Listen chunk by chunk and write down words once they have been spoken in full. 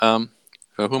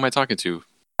Who am I talking to?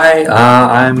 Hi,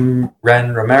 I'm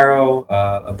Ren Romero,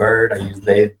 a bird. I use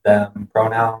they, them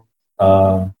pronouns.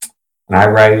 And I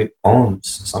write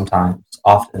poems sometimes,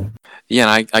 often.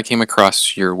 Yeah, and I came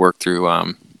across your work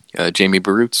through Jamie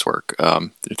Barut's work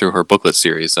through her booklet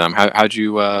series. How'd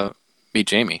you meet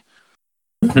Jamie?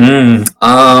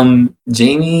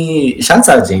 Jamie, shouts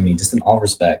out Jamie, just in all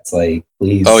respects. Like, Oh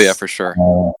yeah, please, for sure.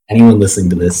 anyone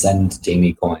listening to this, send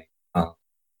Jamie coin.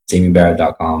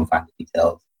 JamieBarrett.com, find the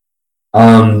details.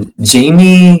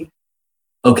 Jamie,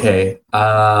 okay.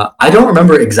 I don't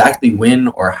remember exactly when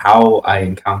or how I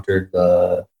encountered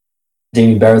the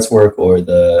Jamie Barrett's work or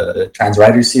the Trans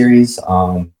Writer series.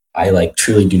 I like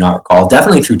truly do not recall.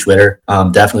 Definitely through Twitter.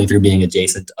 Definitely through being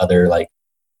adjacent to other like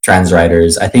trans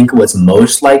writers. I think what's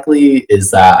most likely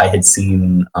is that I had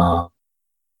seen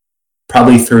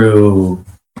probably through.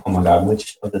 Oh my god,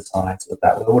 which of the sonnets was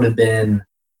that? What would have been?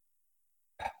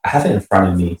 I have it in front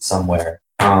of me somewhere.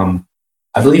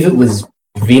 I believe it was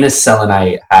Venus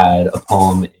Selenite had a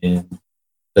poem in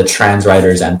the Trans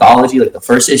Writers Anthology, like the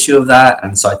first issue of that.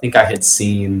 And so I think I had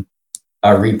seen a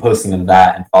reposting of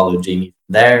that and followed Jamie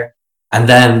from there. And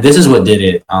then this is what did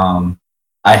it. I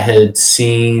had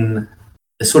seen,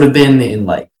 this would have been in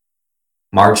like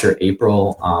March or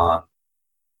April.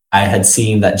 I had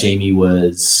seen that Jamie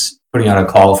was putting out a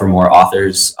call for more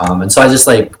authors. And so I just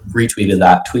like retweeted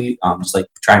that tweet, just like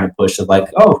trying to push of like,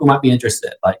 oh, who might be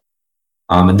interested? Like,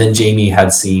 and then Jamie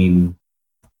had seen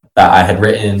that I had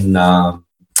written a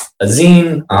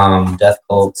zine, Death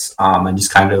Cults, and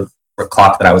just kind of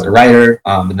clocked that I was a writer,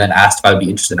 and then asked if I would be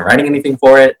interested in writing anything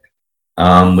for it.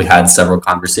 We had several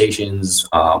conversations.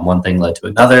 One thing led to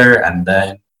another, and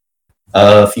then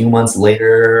a few months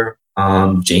later,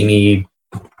 Jamie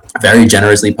very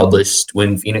generously published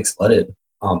When Phoenix Flooded,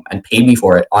 and paid me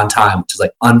for it on time, which is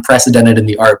like unprecedented in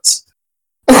the arts.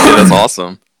 Yeah, that's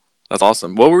awesome. That's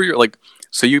awesome. What were your like?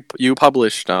 So you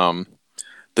published the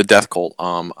Death Cult,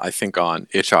 I think on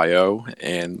itch.io,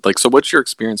 and like, so what's your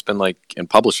experience been like in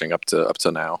publishing up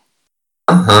to now?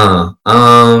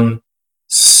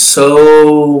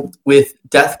 So with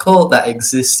Death Cult, that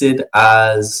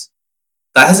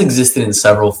has existed in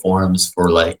several forms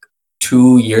for like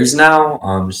 2 years now.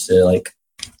 Just to like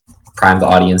prime the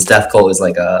audience, Death Cult is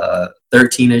like a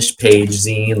 13-ish page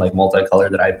zine, like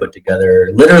multicolored, that I put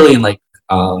together literally in like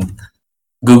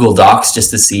Google Docs just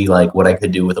to see like what I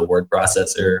could do with a word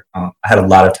processor. I had a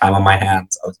lot of time on my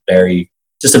hands. I was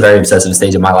just a very obsessive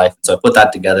stage of my life. So I put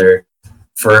that together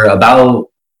for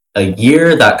about a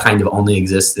year. That kind of only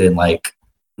existed in like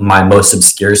my most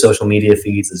obscure social media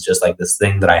feeds, is just like this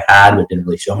thing that I had but didn't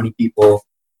really show many people.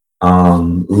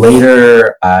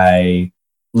 Later, I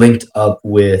linked up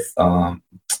with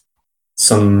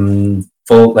some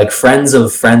folk, like friends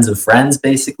of friends of friends,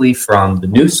 basically from the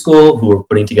new school, who were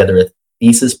putting together a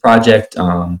thesis project.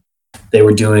 They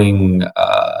were doing,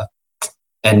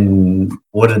 and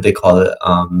what did they call it?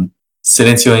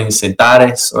 Silencio en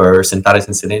Sentares, or Sentares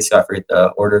en Silencio. I forget the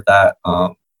order of that.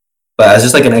 But it was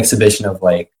just like an exhibition of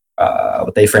like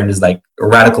what they framed as like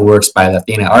radical works by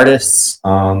Latina artists.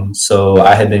 So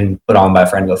I had been put on by a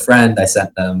friend of a friend. I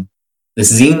sent them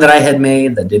this zine that I had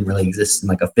made that didn't really exist in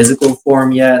like a physical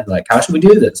form yet. Like, how should we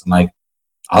do this? I'm like,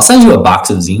 I'll send you a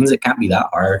box of zines. It can't be that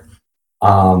hard.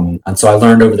 And so I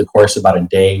learned over the course of about a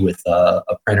day with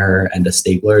a printer and a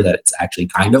stapler that it's actually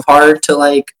kind of hard to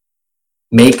like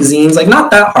make zines. Like,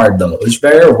 not that hard though. It was a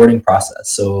very rewarding process.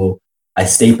 So I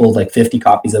stapled like 50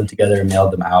 copies of them together and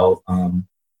mailed them out. And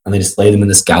they displayed them in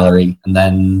this gallery. And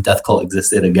then Death Cult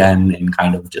existed again in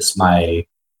kind of just my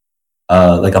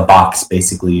like a box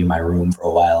basically in my room for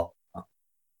a while.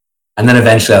 And then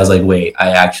eventually I was like, wait, I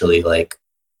actually like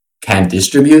can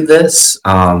distribute this.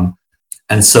 And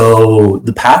so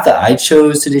the path that I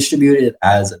chose to distribute it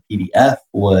as a PDF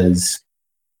was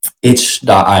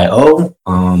itch.io,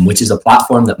 which is a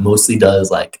platform that mostly does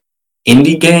like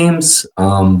indie games,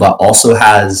 but also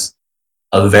has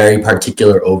a very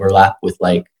particular overlap with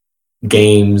like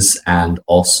games and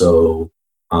also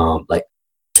like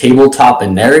tabletop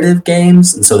and narrative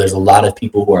games. And so there's a lot of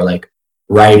people who are like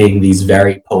writing these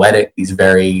very poetic, these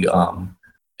very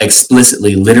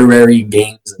explicitly literary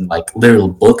games and like literal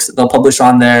books that they'll publish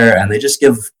on there. And they just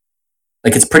give,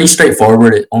 like, it's pretty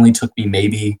straightforward. It only took me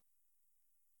maybe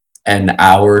an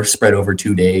hour spread over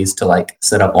 2 days to like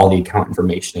set up all the account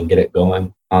information and get it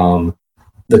going.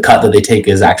 The cut that they take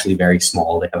is actually very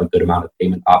small. They have a good amount of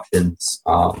payment options.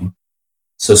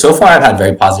 So far I've had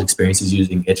very positive experiences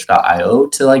using itch.io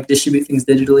to like distribute things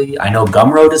digitally. I know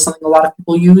Gumroad is something a lot of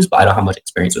people use, but I don't have much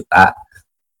experience with that.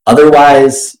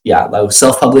 Otherwise, yeah, like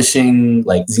self-publishing,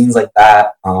 like zines like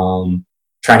that,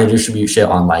 trying to distribute shit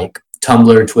on like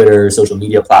Tumblr, Twitter, social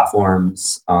media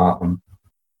platforms. In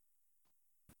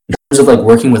terms of like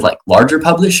working with like larger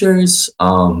publishers,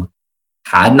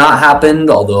 had not happened,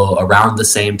 although around the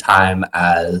same time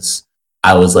as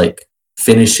I was like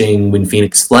finishing When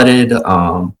Phoenix Flooded,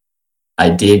 I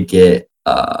did get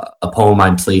a poem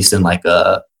I placed in like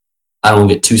I don't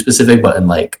get too specific, but in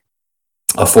like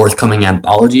a forthcoming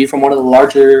anthology from one of the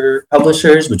larger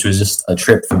publishers, which was just a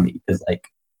trip for me because like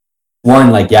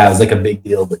one, like yeah, it was like a big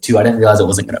deal, but two, I didn't realize it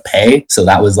wasn't gonna pay, so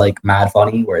that was like mad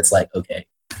funny. Where it's like okay,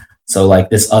 so like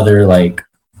this other like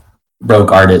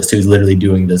broke artist who's literally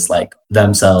doing this like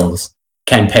themselves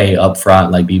can pay up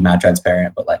front, like be mad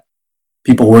transparent, but like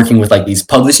people working with like these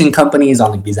publishing companies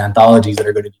on like these anthologies that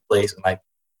are going to be placed in like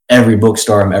every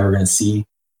bookstore I'm ever going to see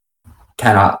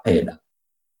cannot pay it down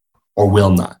or will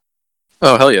not.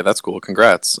 Oh hell yeah, that's cool.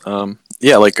 Congrats.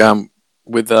 Yeah, like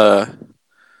with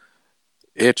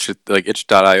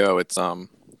itch.io, it's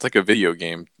like a video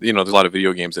game. You know, there's a lot of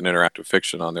video games and interactive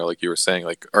fiction on there, like you were saying.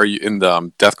 Like, are you in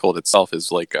the Death Cult itself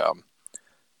is like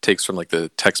takes from like the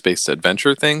text-based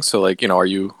adventure thing? So like, you know, are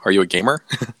you a gamer?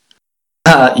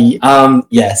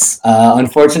 Yes.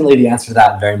 Unfortunately, the answer to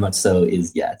that very much so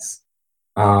is yes.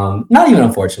 Not even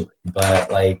unfortunately,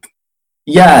 but like,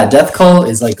 yeah, Death Cult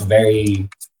is like very.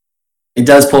 It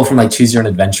does pull from like choose your own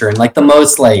adventure and like the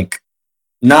most like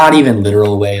not even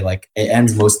literal way. Like it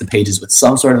ends most of the pages with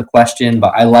some sort of question,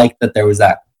 but I like that there was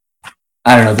that.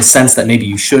 I don't know, the sense that maybe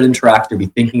you should interact or be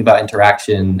thinking about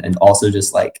interaction, and also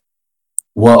just like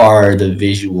what are the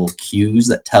visual cues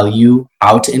that tell you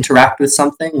how to interact with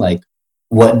something, like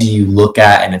what do you look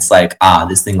at and it's like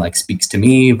this thing like speaks to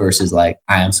me versus like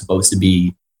I am supposed to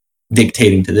be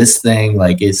dictating to this thing.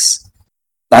 Like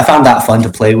I found that fun to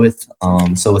play with.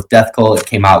 So with Death Cult, it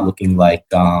came out looking like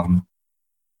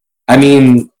I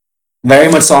mean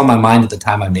very much so on my mind at the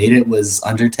time I made it was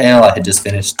Undertale. I had just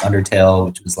finished Undertale,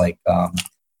 which was like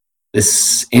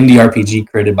this indie RPG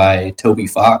created by Toby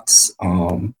Fox,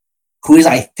 who is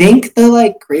I think the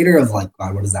like creator of like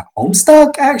God, what is that,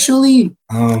 Homestuck actually,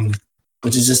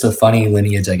 which is just a funny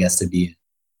lineage I guess to be.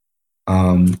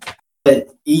 But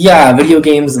yeah, video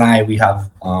games and we have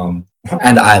and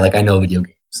I know video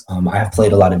games. I have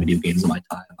played a lot of video games in my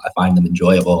time. I find them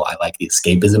enjoyable. I like the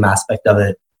escapism aspect of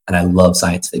it, and I love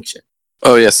science fiction.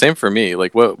 Oh yeah, same for me.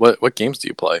 Like, what games do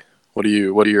you play? What are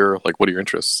your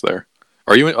interests there?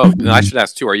 Are you? And I should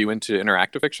ask too. Are you into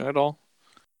interactive fiction at all?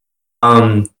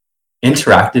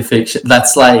 Interactive fiction.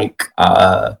 That's like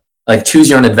choose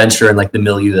your own adventure and like the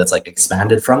milieu that's like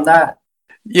expanded from that.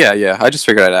 Yeah. I just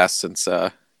figured I'd ask since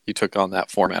you took on that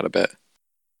format a bit.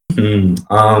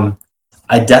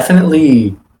 I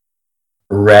definitely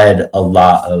read a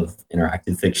lot of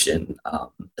interactive fiction,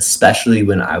 especially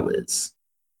when I was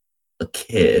a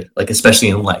kid, like especially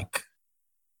in like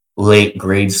late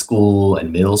grade school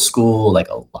and middle school, like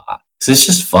a lot. So it's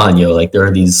just fun, like there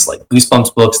are these like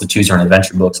Goosebumps books, the Choose Your Own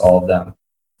Adventure books, all of them.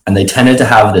 And they tended to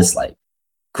have this like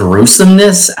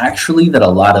gruesomeness actually that a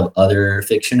lot of other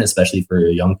fiction, especially for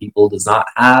young people, does not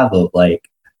have, of like,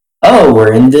 oh,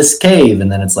 we're in this cave,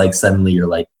 and then it's like suddenly you're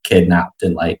like kidnapped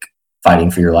and like fighting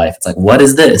for your life. It's like, what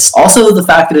is this? Also, the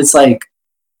fact that it's like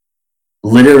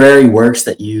literary works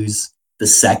that use the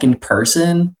second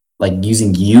person, like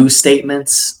using you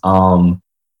statements,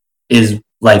 is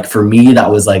like for me that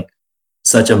was like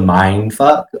such a mind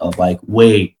fuck of like,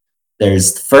 wait,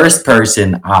 there's first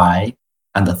person I,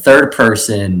 and the third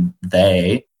person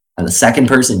they, and the second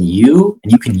person you,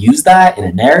 and you can use that in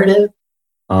a narrative.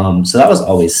 So that was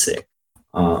always sick.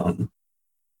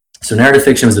 So narrative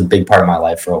fiction was a big part of my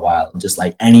life for a while. Just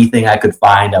like anything I could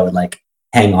find, I would like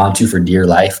hang on to for dear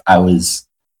life. I was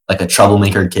like a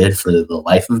troublemaker kid for the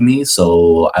life of me.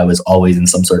 So I was always in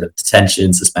some sort of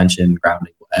detention, suspension,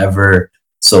 grounding, whatever.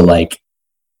 So like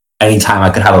anytime I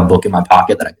could have a book in my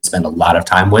pocket that I could spend a lot of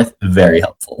time with, very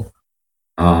helpful.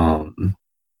 And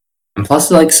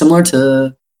plus like similar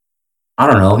to, I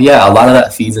don't know. Yeah, a lot of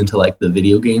that feeds into like the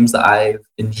video games that I've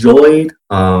enjoyed,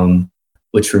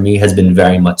 which for me has been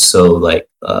very much so like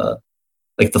the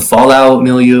Fallout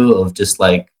milieu of just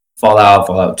like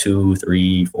Fallout 2,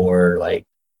 3, 4, like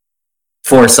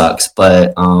 4 sucks,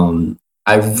 but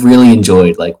I've really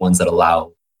enjoyed like ones that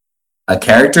allow a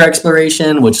character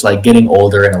exploration, which like getting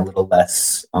older and a little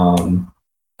less,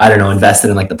 I don't know, invested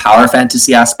in like the power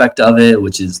fantasy aspect of it,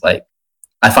 which is like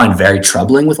I find very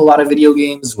troubling with a lot of video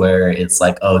games where it's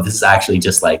like, oh, this is actually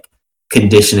just like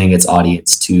conditioning its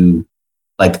audience to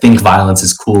like think violence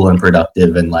is cool and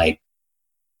productive and like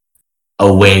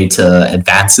a way to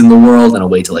advance in the world and a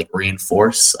way to like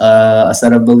reinforce a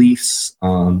set of beliefs,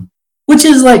 which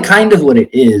is like kind of what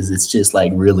it is. It's just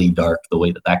like really dark the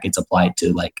way that gets applied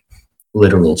to like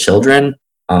literal children.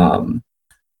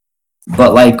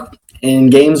 But like in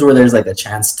games where there's like a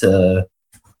chance to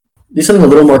do something a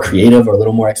little more creative or a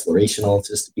little more explorational,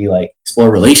 just to be like explore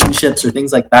relationships or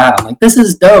things like that, I'm like, this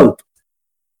is dope.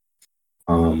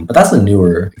 But that's a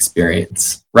newer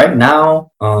experience. Right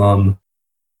now,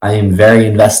 I am very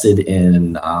invested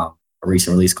in a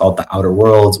recent release called The Outer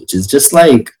Worlds, which is just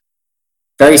like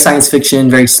very science fiction,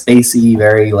 very spacey,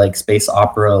 very like space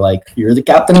opera. Like you're the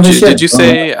captain of a ship. Did you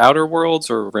say Outer Worlds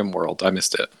or Rim World? I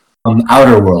missed it.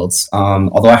 Outer Worlds.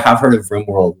 Although I have heard of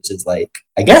RimWorld, which is like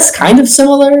I guess kind of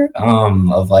similar.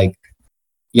 Of like,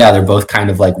 yeah, they're both kind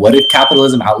of like, what if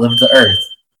capitalism outlived the Earth?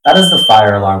 That is the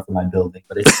fire alarm for my building,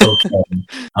 but it's okay.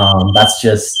 That's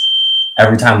just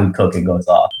every time we cook, it goes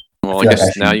off. Well, I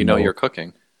guess now you know you're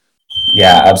cooking.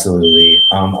 Yeah, absolutely.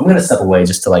 I'm gonna step away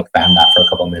just to like fan that for a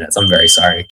couple minutes. I'm very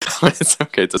sorry. It's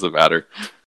okay. It doesn't matter.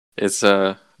 It's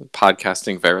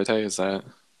podcasting verite. Is that?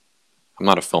 I'm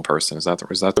not a film person. Is that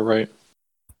the right?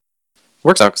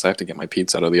 Works out because I have to get my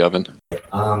pizza out of the oven.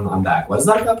 I'm back. What is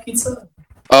that about pizza?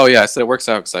 Oh yeah, I said it works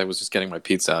out because I was just getting my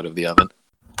pizza out of the oven.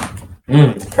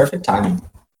 Perfect timing.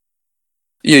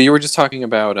 Yeah, you were just talking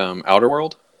about Outer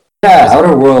World. Yeah,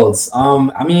 Outer Worlds.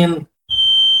 I mean,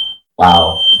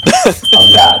 wow.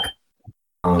 I'm back.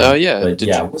 Yeah.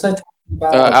 What was I talking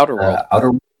about? Outer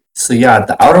World. So yeah,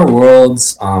 the Outer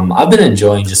Worlds. I've been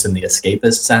enjoying just in the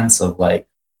escapist sense of like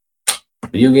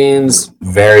video games.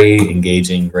 Very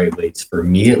engaging, great ways for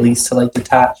me at least to like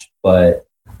detach. But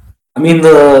I mean,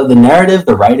 the narrative,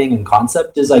 the writing, and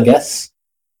concept is, I guess,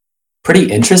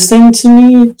 pretty interesting to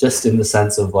me. Just in the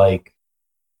sense of like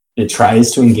it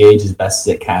tries to engage as best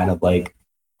as it can of like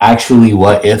actually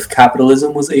what if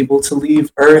capitalism was able to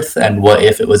leave Earth and what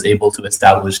if it was able to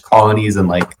establish colonies and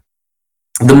like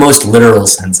the most literal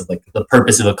sense of like the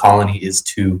purpose of a colony is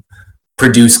to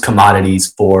produce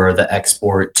commodities for the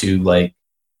export to like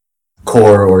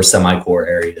core or semi-core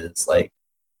areas like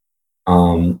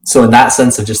so in that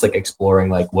sense of just like exploring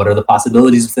like what are the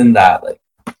possibilities within that, like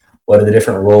what are the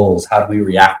different roles, how do we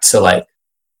react to like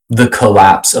the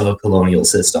collapse of a colonial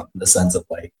system in the sense of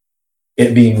like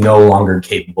it being no longer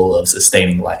capable of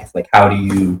sustaining life. Like how do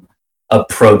you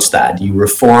approach that? Do you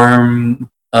reform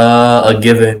a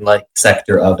given like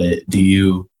sector of it? Do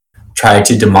you try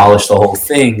to demolish the whole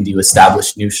thing? Do you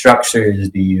establish new structures?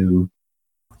 Do you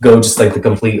go just like the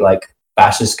complete like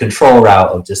fascist control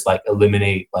route of just like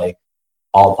eliminate like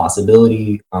all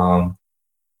possibility?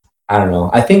 I don't know.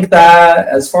 I think that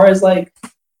as far as like,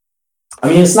 I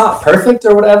mean, it's not perfect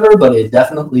or whatever, but it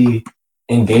definitely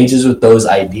engages with those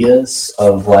ideas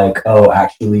of like, oh,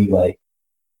 actually, like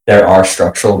there are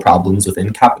structural problems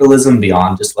within capitalism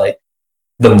beyond just like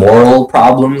the moral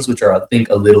problems, which are, I think,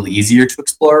 a little easier to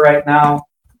explore right now.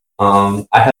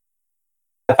 I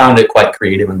found it quite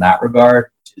creative in that regard,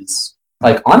 which is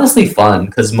like honestly fun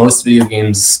because most video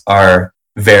games are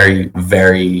very,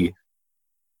 very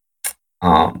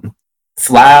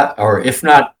flat, or if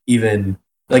not even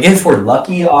like if we're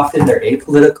lucky, often they're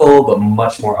apolitical, but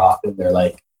much more often they're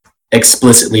like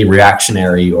explicitly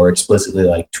reactionary or explicitly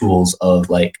like tools of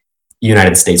like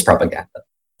United States propaganda.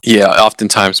 Yeah,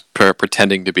 oftentimes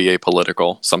pretending to be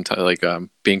apolitical. Sometimes like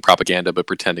being propaganda, but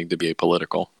pretending to be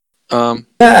apolitical. And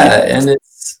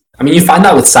it's. I mean, you find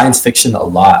that with science fiction a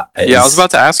lot. Yeah, I was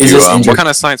about to ask you, what kind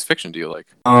of science fiction do you like?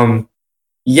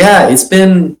 Yeah, it's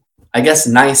been, I guess,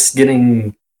 nice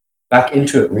getting back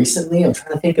into it recently. I'm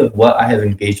trying to think of what I have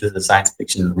engaged with the science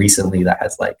fiction recently that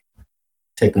has like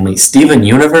taken me. Steven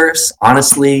Universe,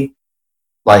 honestly,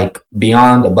 like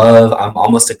beyond, above.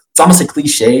 It's almost a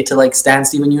cliche to like stand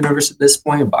Steven Universe at this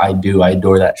point, but I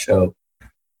adore that show.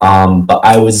 But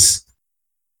I was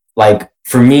like,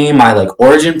 for me, my like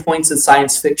origin points in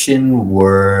science fiction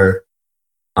were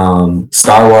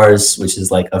Star Wars, which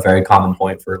is like a very common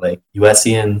point for like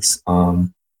USians.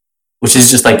 Which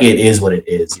is just like, it is what it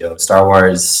is, yo. Star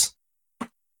Wars,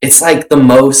 it's like the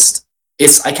most,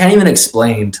 I can't even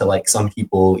explain to like some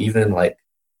people, even like,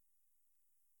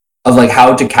 of like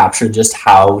how to capture just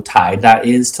how tied that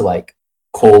is to like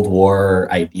Cold War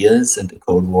ideas and to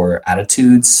Cold War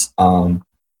attitudes,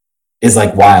 is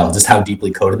like wild, just how deeply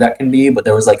coded that can be. But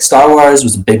there was like, Star Wars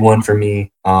was a big one for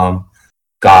me.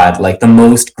 God, like the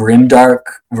most grimdark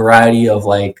variety of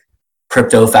like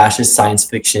crypto-fascist science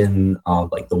fiction,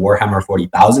 like the Warhammer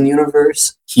 40,000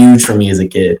 universe, huge for me as a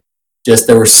kid. Just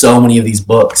there were so many of these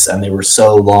books and they were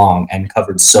so long and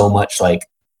covered so much like,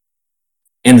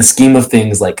 in the scheme of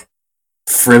things, like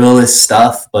frivolous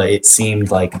stuff, but it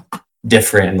seemed like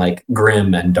different and like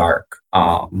grim and dark.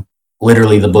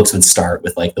 Literally the books would start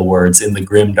with like the words, "In the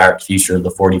grim dark future of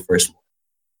the 41st,"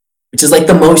 which is like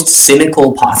the most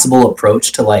cynical possible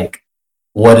approach to like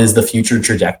what is the future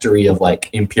trajectory of like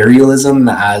imperialism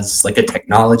as like a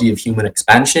technology of human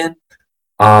expansion.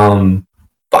 But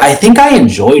I think I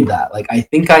enjoyed that. Like, I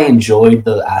think I enjoyed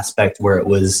the aspect where it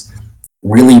was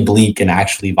really bleak and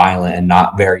actually violent and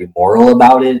not very moral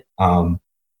about it.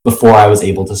 Before I was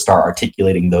able to start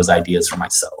articulating those ideas for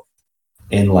myself.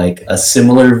 In like a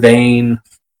similar vein,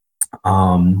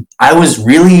 I was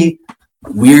really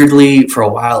weirdly for a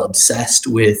while obsessed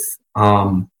with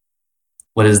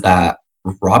what is that?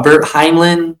 Robert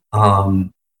Heinlein,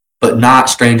 but not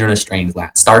Stranger in a Strange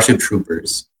Land. Starship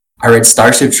Troopers. I read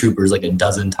Starship Troopers like a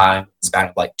dozen times in the span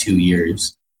of like 2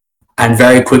 years. And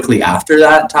very quickly after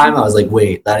that time, I was like,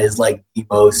 wait, that is like the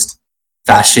most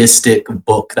fascistic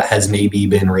book that has maybe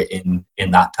been written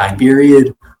in that time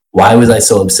period. Why was I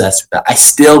so obsessed with that? I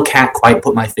still can't quite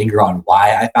put my finger on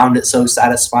why I found it so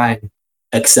satisfying,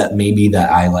 except maybe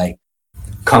that I like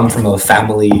come from a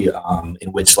family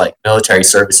in which like military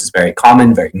service is very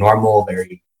common, very normal,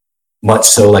 very much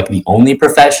so like the only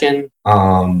profession.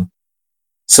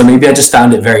 So maybe I just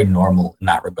found it very normal in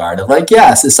that regard of like,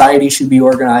 yeah, society should be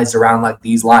organized around like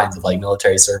these lines of like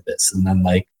military service. And then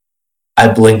like I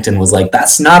blinked and was like,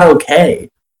 that's not okay.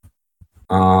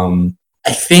 I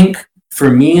think for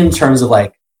me, in terms of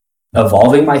like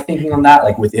evolving my thinking on that,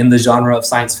 like within the genre of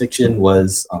science fiction,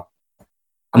 was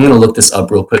I'm gonna look this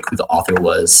up real quick who the author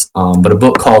was, but a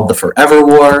book called The Forever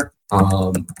War.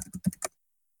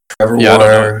 Forever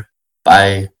War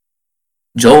by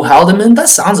Joe Haldeman. That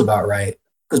sounds about right.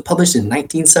 It was published in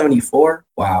 1974.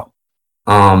 Wow.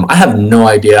 I have no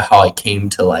idea how I came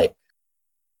to like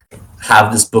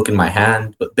have this book in my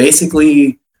hand, but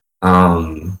basically,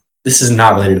 this is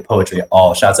not related to poetry at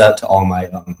all. Shouts out to all my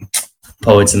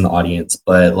poets in the audience,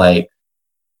 but like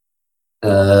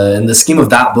in the scheme of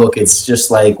that book, it's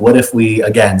just like, what if we,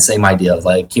 again, same idea of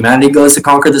like humanity goes to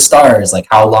conquer the stars, like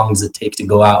how long does it take to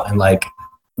go out and like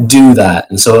do that?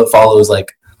 And so it follows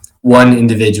like one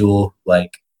individual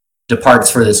like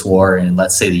departs for this war in,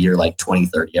 let's say, the year like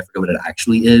 2030. I forget what it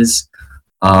actually is.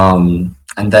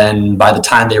 And then by the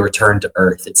time they return to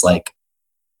Earth, it's like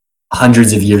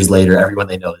hundreds of years later, everyone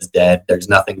they know is dead. There's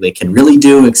nothing they can really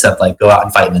do except like go out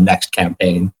and fight in the next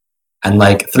campaign. And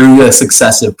like through a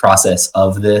successive process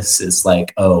of this, it's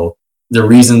like, oh, the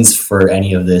reasons for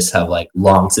any of this have like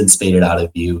long since faded out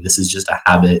of view. This is just a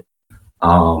habit.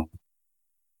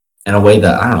 In a way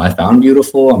that, I don't know, I found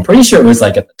beautiful. I'm pretty sure it was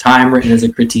like at the time written as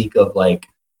a critique of like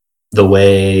the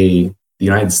way the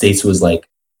United States was like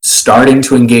starting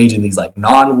to engage in these like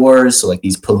non-wars, so like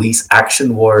these police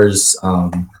action wars,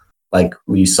 like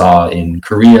we saw in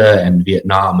Korea and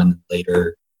Vietnam, and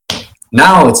later.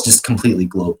 Now it's just completely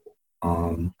global,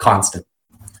 constant.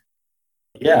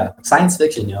 Yeah, science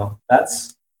fiction, yo.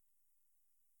 That's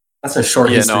a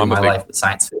short history of my life with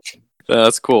science fiction.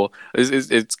 That's cool.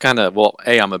 It's kind of, well,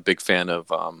 I'm a big fan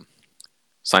of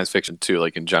science fiction too,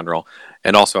 like in general,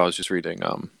 and also I was just reading,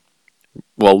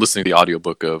 listening to the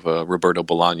audiobook of Roberto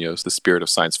Bolaños, The Spirit of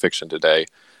Science Fiction today,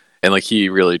 and like he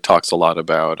really talks a lot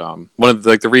about one of the,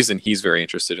 like the reason he's very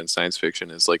interested in science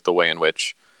fiction is like the way in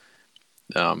which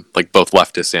like both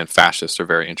leftists and fascists are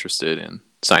very interested in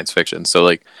science fiction. So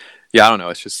like, yeah, I don't know,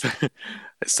 it's just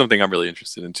it's something I'm really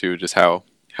interested in too, just how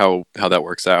that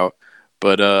works out.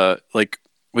 But like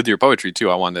with your poetry too,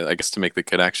 I wanted, I guess, to make the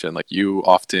connection. Like you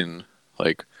often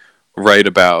like write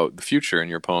about the future in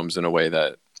your poems in a way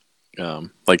that,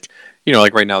 like, you know,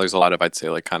 like right now there's a lot of, I'd say,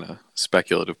 like kind of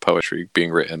speculative poetry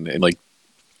being written, and like,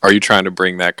 are you trying to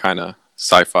bring that kind of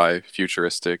sci-fi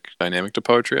futuristic dynamic to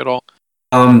poetry at all?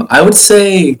 I would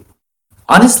say,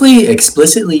 honestly,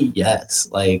 explicitly, yes.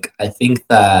 Like, I think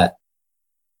that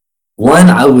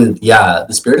the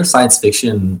Spirit of Science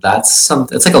Fiction, it's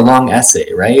like a long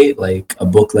essay, right? Like a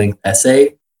book length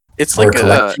essay. It's like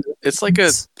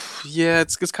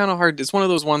it's kind of hard. It's one of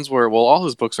those ones where, well, all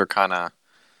his books are kind of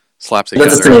slapped together.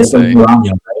 That's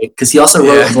right? Because he also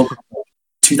wrote a book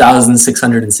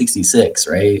 2666,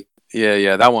 right?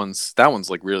 Yeah, that one's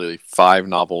like really 5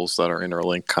 novels that are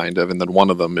interlinked, kind of, and then one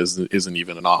of them isn't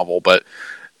even a novel. But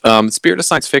Spirit of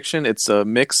Science Fiction, it's a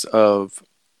mix of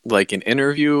like an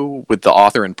interview with the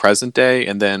author in present day,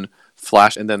 and then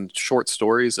short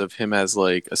stories of him as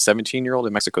like a 17-year-old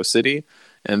in Mexico City,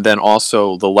 and then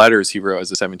also the letters he wrote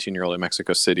as a 17-year-old in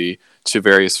Mexico City to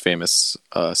various famous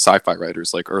sci-fi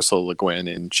writers like Ursula Le Guin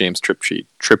and James Triptree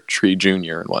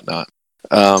Jr. and whatnot.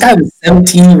 This guy was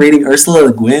 17 reading Ursula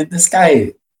Le Guin. This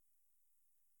guy,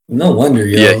 no wonder,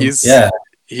 yo. But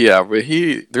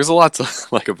there's a lot to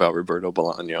like about Roberto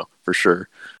Bolaño for sure.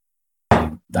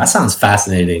 That sounds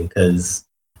fascinating because,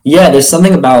 there's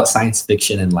something about science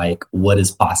fiction and like what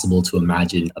is possible to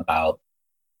imagine about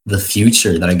the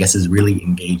future that I guess is really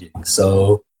engaging.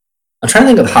 So I'm trying to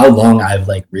think of how long I've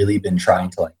like really been trying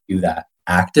to like do that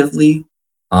actively.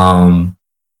 Um,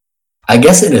 I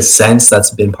guess in a sense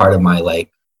that's been part of my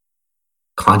like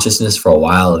consciousness for a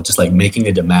while of just like making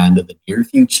a demand of the near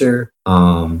future.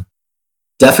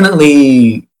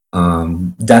 Definitely,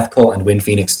 Death Cult and When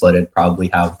Phoenix Flooded probably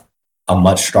have a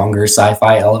much stronger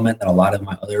sci-fi element than a lot of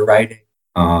my other writing.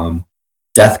 Um,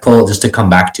 Death Cult, just to come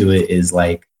back to it, is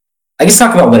like I guess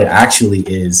talk about what it actually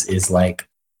is like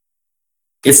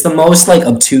it's the most like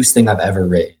obtuse thing I've ever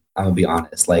written. I'm gonna be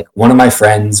honest. Like one of my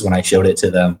friends, when I showed it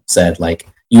to them, said like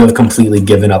you have completely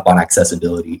given up on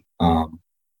accessibility,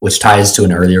 which ties to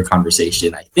an earlier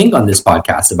conversation I think on this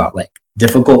podcast about like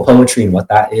difficult poetry and what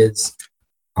that is.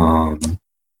 Um,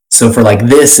 so for like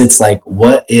this, it's like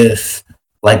what if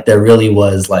like there really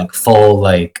was like full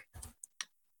like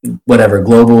whatever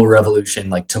global revolution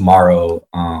like tomorrow?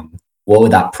 What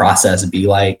would that process be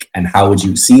like, and how would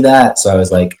you see that? So I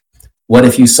was like, what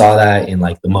if you saw that in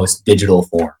like the most digital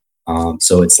form?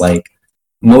 So it's like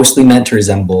mostly meant to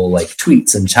resemble like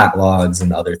tweets and chat logs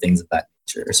and other things of that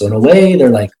nature. So in a way, they're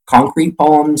like concrete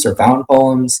poems or found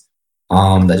poems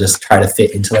that just try to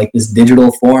fit into like this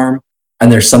digital form.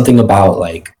 And there's something about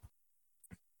like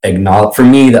for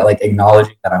me that like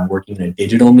acknowledging that I'm working in a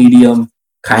digital medium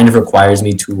kind of requires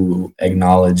me to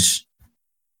acknowledge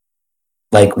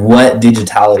like what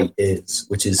digitality is,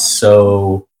 which is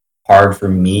so hard for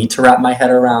me to wrap my head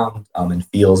around, and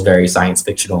feels very science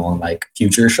fictional and like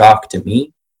future shock to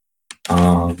me.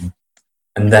 And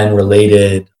then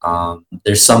related,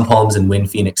 there's some poems in When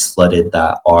Phoenix Flooded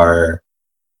that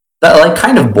like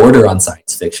kind of border on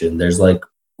science fiction. There's like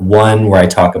one where I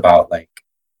talk about like,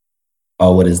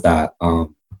 oh, what is that?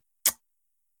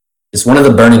 It's one of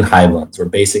the Burning High ones where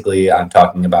basically I'm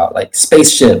talking about like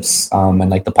spaceships, and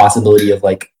like the possibility of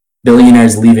like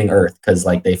billionaires leaving Earth because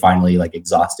like they finally like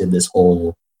exhausted this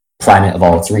whole planet of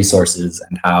all its resources,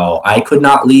 and how I could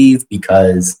not leave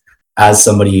because, as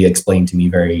somebody explained to me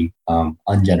very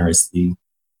ungenerously,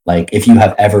 like if you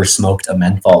have ever smoked a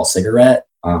menthol cigarette,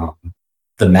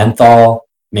 the menthol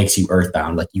makes you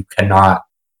earthbound. Like you cannot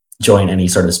join any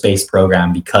sort of space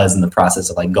program because in the process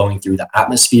of like going through the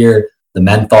atmosphere, the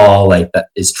menthol like that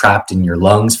is trapped in your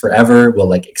lungs forever will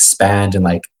like expand and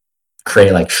like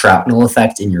create like shrapnel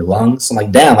effect in your lungs. So I'm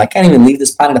like, damn, I can't even leave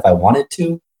this planet if I wanted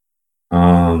to.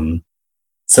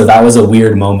 So that was a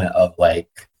weird moment of like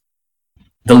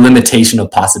the limitation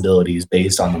of possibilities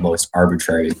based on the most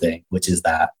arbitrary thing, which is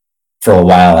that for a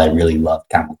while I really loved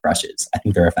Camel Crushes. I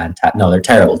think they're a fantastic. No, they're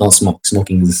terrible. Don't smoke.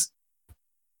 Smoking's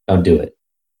don't do it.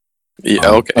 Yeah.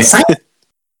 Okay.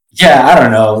 Yeah, I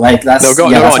don't know. Like that's no. Go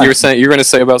that's on. You're going to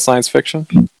say about science fiction.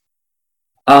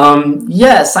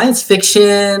 Yeah, science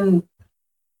fiction.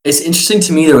 It's interesting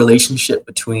to me the relationship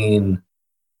between,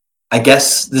 I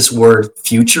guess, this word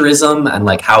futurism and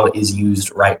like how it is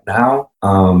used right now.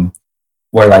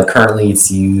 Where like currently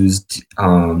it's used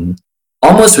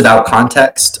almost without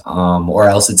context, or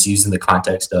else it's used in the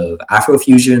context of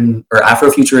Afrofusion or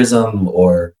Afrofuturism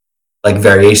or like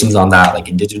variations on that, like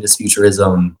indigenous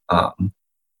futurism,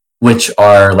 which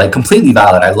are like completely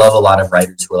valid. I love a lot of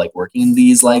writers who are like working in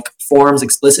these like forms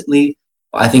explicitly.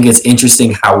 I think it's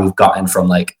interesting how we've gotten from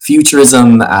like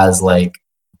futurism as like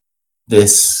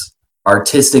this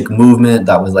artistic movement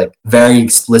that was like very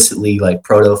explicitly like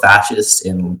proto-fascist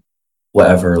in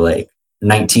whatever like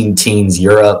 19 teens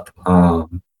Europe,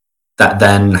 that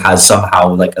then has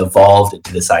somehow like evolved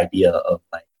into this idea of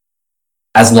like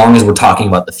as long as we're talking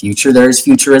about the future there is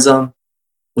futurism,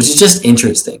 which is just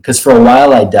interesting because for a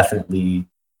while I definitely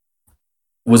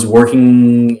was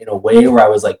working in a way where I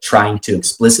was like trying to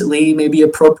explicitly maybe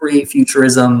appropriate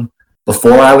futurism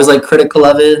before I was like critical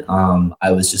of it.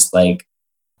 I was just like,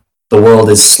 the world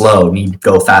is slow, need to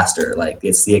go faster. Like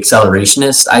it's the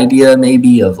accelerationist idea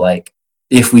maybe of like,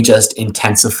 if we just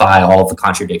intensify all the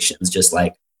contradictions, just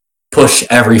like push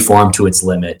every form to its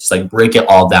limit, just like break it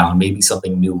all down, maybe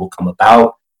something new will come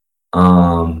about.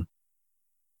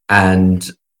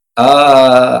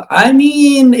 I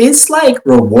mean, it's like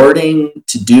rewarding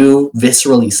to do,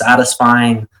 viscerally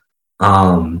satisfying.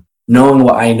 Knowing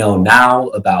what I know now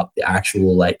about the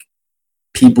actual like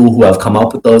people who have come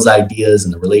up with those ideas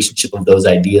and the relationship of those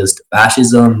ideas to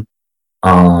fascism,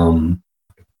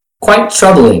 quite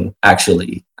troubling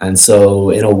actually. And so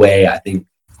in a way, I think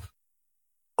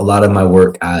a lot of my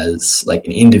work as like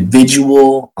an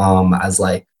individual, as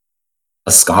like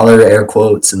a scholar, air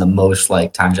quotes, in the most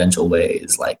like tangential way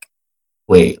is like,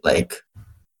 wait, like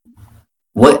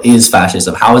what is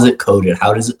fascism? How is it coded?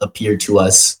 How does it appear to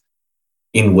us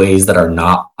in ways that are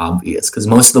not obvious? Because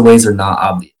most of the ways are not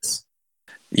obvious.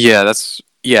 Yeah, that's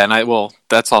Yeah, and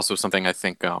that's also something I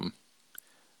think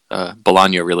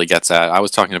Bolaño really gets at. I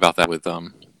was talking about that with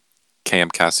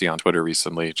KM Cassie on Twitter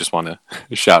recently. Just want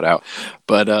to shout out,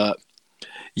 but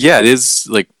yeah, it is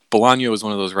like Bolaño is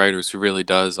one of those writers who really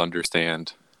does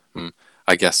understand,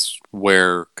 I guess,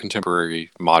 where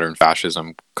contemporary modern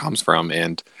fascism comes from,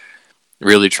 and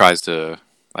really tries to,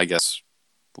 I guess,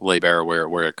 lay bare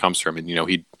where it comes from. And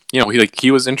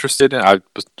he was interested in, I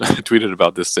tweeted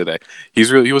about this today.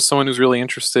 He was someone who's really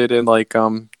interested in like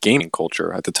gaming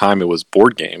culture. At the time it was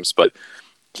board games, but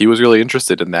he was really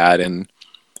interested in that, and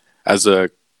as a,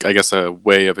 I guess, a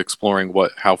way of exploring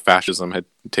what how fascism had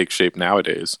takes shape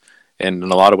nowadays. And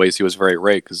in a lot of ways he was very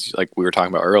right, because like we were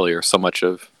talking about earlier, so much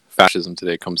of fascism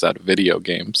today comes out of video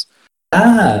games.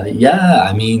 Yeah.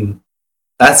 I mean,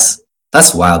 that's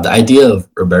that's wild. The idea of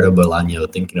Roberto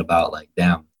Bolaño thinking about like,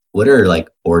 damn, what are like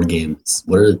board games?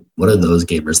 What are those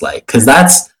gamers like? Because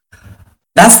that's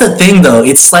the thing though.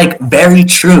 It's like very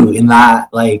true in that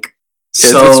like It's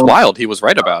so wild, he was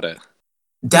right about it.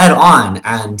 dead on.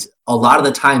 And a lot of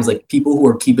the times like people who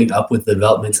are keeping up with the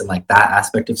developments and like that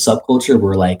aspect of subculture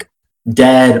were like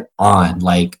dead on.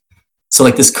 Like so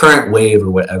like this current wave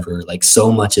or whatever, like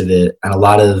so much of it and a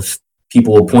lot of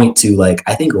people will point to like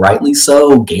I think rightly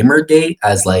so Gamergate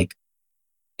as like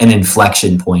an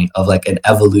inflection point of like an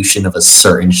evolution of a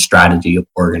certain strategy of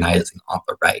organizing on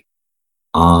the right.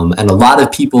 And a lot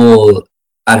of people,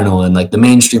 I don't know, and like the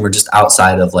mainstream or just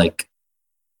outside of like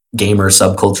gamer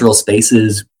subcultural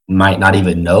spaces might not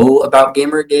even know about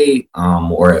Gamergate,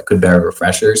 or it could bear a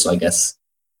refresher. So I guess,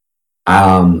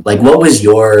 like, what was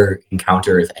your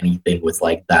encounter, if anything, with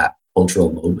like that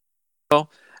cultural movement? Well,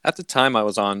 at the time I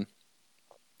was on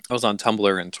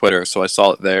Tumblr and Twitter, so I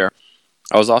saw it there.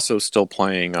 I was also still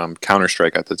playing Counter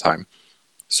Strike at the time,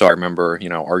 so I remember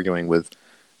arguing with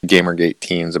Gamergate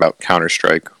teens about Counter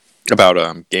Strike, about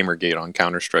Gamergate on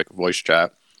Counter Strike voice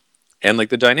chat, and like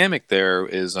the dynamic there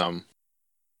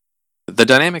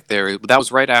that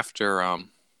was right after or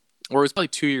it was probably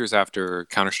 2 years after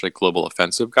Counter Strike Global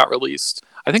Offensive got released.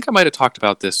 I think I might have talked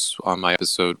about this on my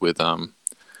episode with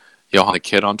Johan the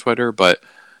Kid on Twitter, but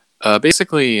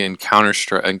basically in Counter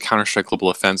Strike Global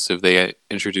Offensive, they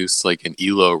introduced like an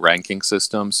ELO ranking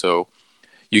system. So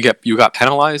you got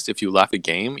penalized if you left the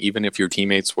game, even if your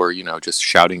teammates were just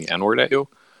shouting N word at you.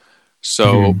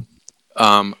 So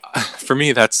Mhm. for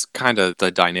me, that's kind of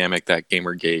the dynamic that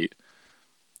GamerGate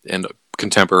and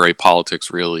contemporary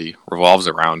politics really revolves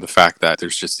around, the fact that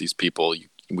there's just these people,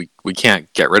 we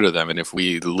can't get rid of them, and if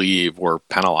we leave, we're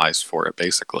penalized for it,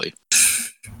 basically.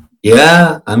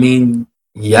 Yeah, I mean,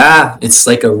 yeah, it's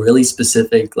like a really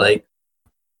specific like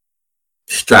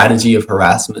strategy of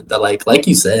harassment that like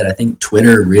you said, I think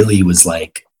Twitter really was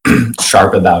like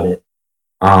sharp about it.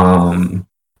 Um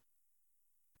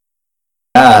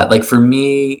yeah, like for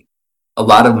me, a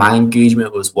lot of my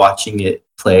engagement was watching it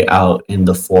play out in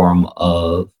the form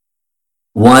of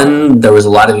one, there was a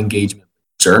lot of engagement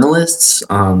with journalists.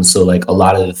 So like a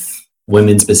lot of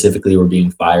women specifically were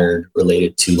being fired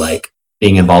related to like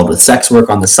being involved with sex work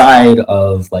on the side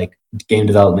of like game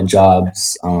development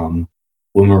jobs. Women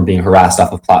were being harassed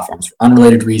off of platforms for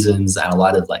unrelated reasons, and a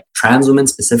lot of like trans women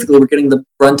specifically were getting the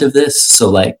brunt of this. So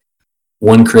like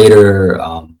one creator,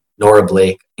 Nora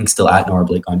Blake, I think still at Nora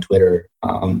Blake on Twitter,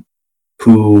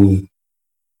 who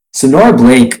so Nora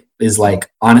Blake is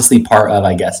like honestly part of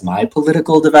I guess my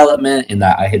political development in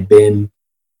that I had been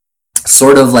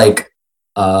sort of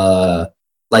uh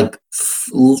like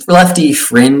lefty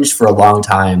fringe for a long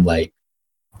time. Like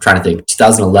I'm trying to think,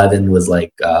 2011 was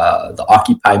like the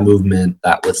Occupy movement.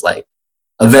 That was like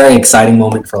a very exciting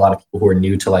moment for a lot of people who are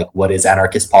new to like what is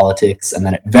anarchist politics, and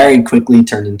then it very quickly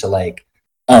turned into like,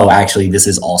 oh, actually, this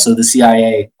is also the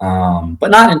CIA, but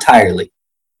not entirely.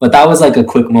 But that was like a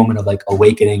quick moment of like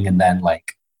awakening, and then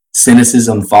like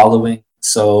cynicism following.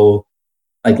 So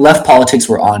like left politics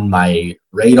were on my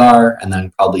radar, and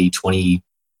then probably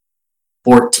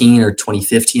 2014 or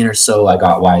 2015 or so, I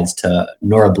got wise to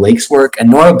Nora Blake's work,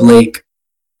 and Nora Blake,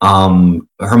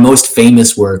 her most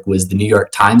famous work was the New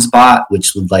York Times bot,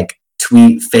 which would like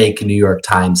tweet fake New York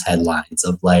Times headlines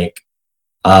of like,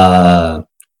 uh,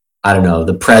 I don't know,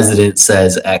 the president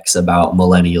says X about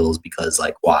millennials because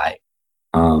like why?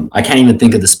 I can't even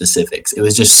think of the specifics. It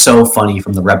was just so funny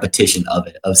from the repetition of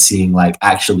it, of seeing like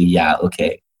actually, yeah,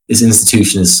 okay, this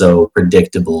institution is so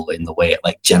predictable in the way it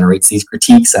like generates these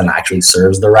critiques and actually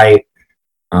serves the right.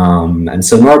 And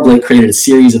so Nora Blake created a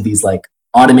series of these like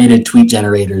automated tweet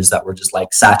generators that were just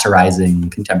like satirizing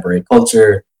contemporary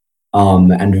culture,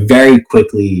 and very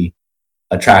quickly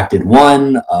attracted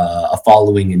one, a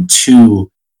following, and two,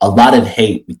 a lot of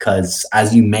hate because,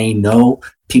 as you may know,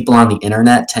 people on the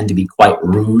internet tend to be quite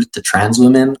rude to trans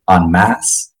women en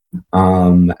masse.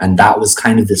 And that was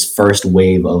kind of this first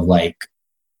wave of like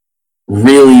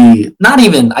really, not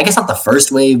even, I guess not the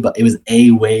first wave, but it was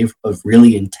a wave of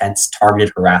really intense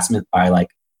targeted harassment by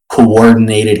like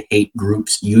coordinated hate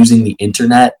groups using the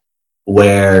internet,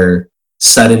 where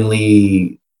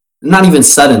suddenly, not even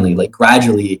suddenly, like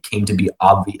gradually it came to be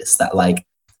obvious that like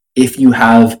if you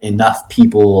have enough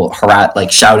people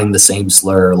like shouting the same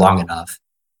slur long enough,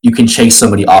 you can chase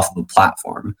somebody off of a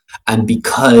platform. And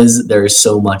because there's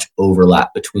so much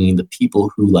overlap between the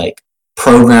people who like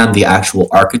program the actual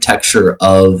architecture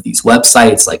of these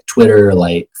websites like Twitter,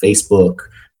 like Facebook,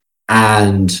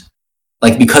 and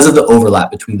like because of the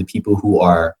overlap between the people who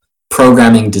are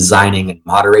programming, designing, and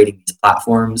moderating these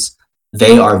platforms,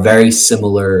 they are very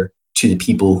similar to the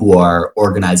people who are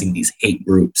organizing these hate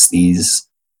groups, these,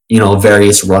 you know,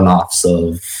 various runoffs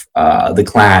of the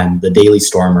Klan, the Daily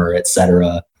Stormer,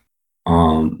 etc.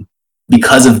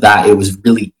 Because of that, it was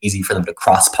really easy for them to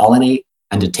cross-pollinate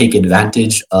and to take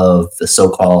advantage of the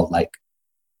so-called like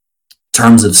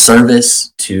terms of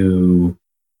service to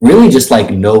really just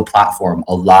like no platform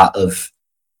a lot of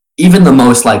even the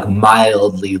most like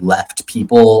mildly left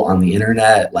people on the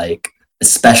internet, like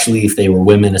especially if they were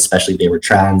women, especially if they were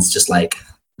trans, just like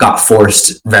got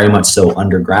forced very much so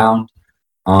underground.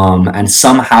 And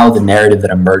somehow the narrative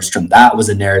that emerged from that was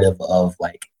a narrative of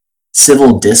like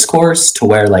civil discourse, to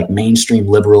where like mainstream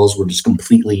liberals were just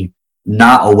completely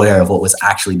not aware of what was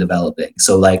actually developing.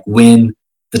 So like when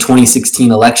the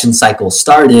 2016 election cycle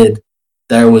started,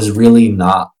 there was really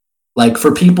not, like,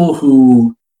 for people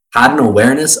who had an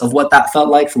awareness of what that felt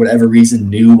like, for whatever reason,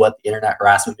 knew what the internet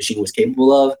harassment machine was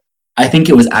capable of, I think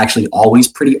it was actually always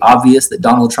pretty obvious that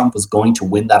Donald Trump was going to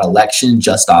win that election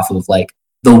just off of like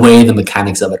the way the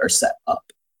mechanics of it are set up.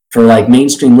 For like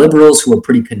mainstream liberals who were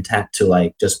pretty content to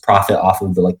like just profit off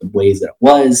of the like the ways that it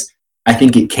was, I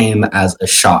think it came as a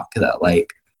shock that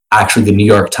like actually the New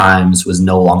York Times was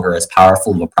no longer as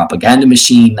powerful of a propaganda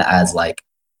machine as like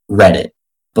Reddit.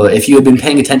 But if you had been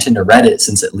paying attention to Reddit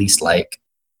since at least like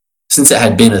since it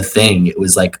had been a thing, it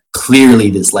was like clearly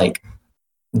this like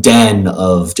den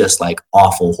of just like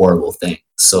awful, horrible things.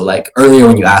 So like earlier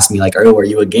when you asked me like, "Oh, are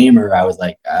you a gamer?" I was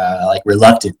like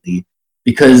reluctantly,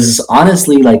 because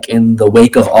honestly, like in the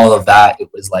wake of all of that, it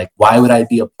was like, why would I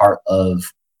be a part of,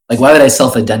 like, why would I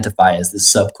self-identify as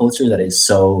this subculture that is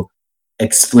so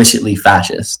explicitly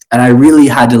fascist? And I really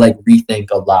had to like rethink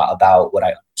a lot about what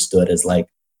I understood as like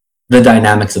the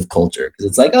dynamics of culture, because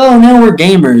it's like, oh no, we're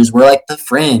gamers, we're like the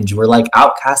fringe, we're like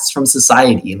outcasts from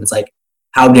society, and it's like,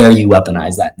 how dare you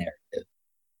weaponize that narrative?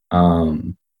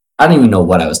 I don't even know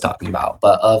what I was talking about,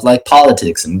 but of like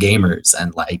politics and gamers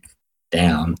and like,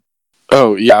 damn.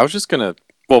 Oh yeah, I was just gonna.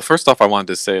 Well, first off, I wanted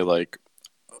to say like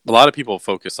a lot of people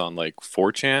focus on like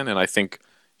 4chan, and I think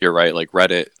you're right. Like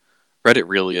Reddit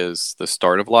really is the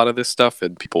start of a lot of this stuff,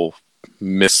 and people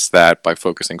miss that by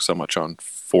focusing so much on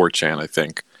 4chan, I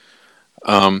think.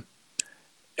 Um,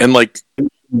 and like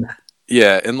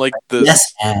yeah, and like the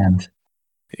Yes, and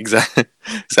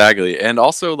exactly, and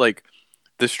also like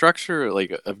the structure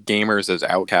like of gamers as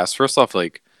outcasts. First off,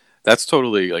 like that's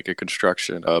totally like a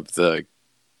construction of the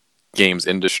games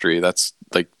industry. That's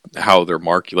like how they're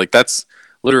marketing. Like that's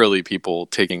literally people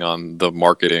taking on the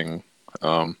marketing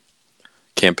um,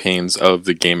 campaigns of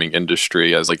the gaming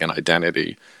industry as like an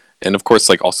identity. And of course,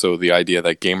 like also the idea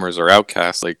that gamers are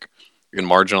outcasts, like and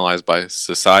marginalized by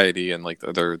society, and like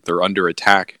they're under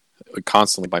attack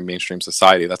constantly by mainstream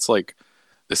society. That's like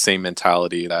the same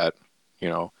mentality that you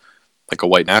know like a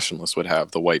white nationalist would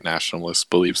have. The white nationalist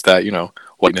believes that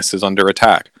whiteness is under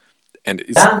attack, and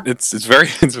yeah, it's very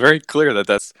it's very clear that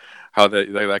that's how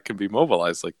that can be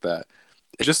mobilized like that.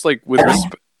 It's just like with yeah.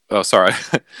 oh, sorry,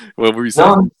 what were you saying?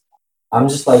 No, I'm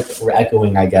just like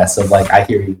echoing, I guess, of like I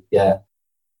hear you. Yeah.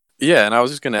 Yeah, and I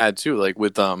was just gonna add too, like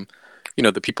with the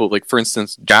people like for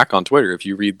instance Jack on Twitter. If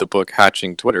you read the book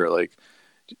Hatching Twitter, like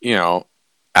you know,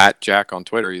 at Jack on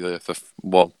Twitter,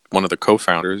 well one of the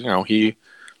co-founders, he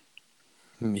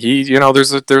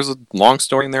there's a long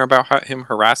story in there about him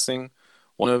harassing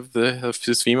one of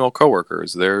his female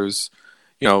coworkers. There's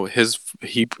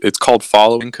it's called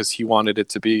following because he wanted it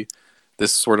to be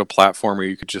this sort of platform where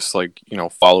you could just like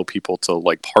follow people to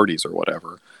like parties or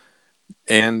whatever.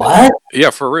 And What?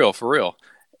 yeah, for real.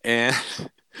 And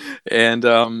and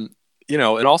and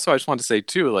also I just wanted to say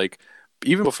too, like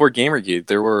even before Gamergate,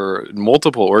 there were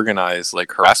multiple organized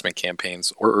like harassment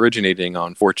campaigns or originating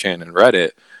on 4chan and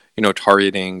Reddit,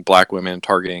 targeting black women,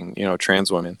 targeting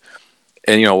trans women,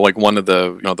 and like one of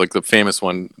the like the famous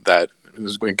one that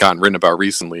has gotten written about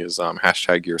recently is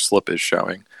hashtag your slip is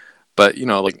showing. But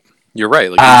like You're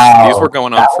right. Like these were Wow.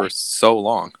 going on for so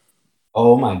long.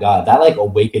 Oh my god, that like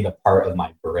awakened a part of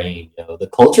my brain, yo. The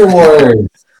culture wars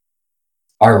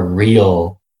are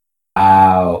real.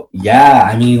 Yeah,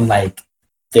 I mean, like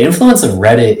the influence of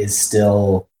Reddit is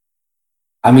still.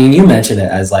 I mean, you mentioned it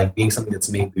as like being something that's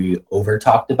maybe over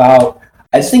talked about.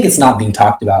 I just think it's not being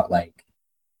talked about like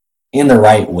in the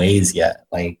right ways yet.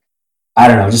 Like, I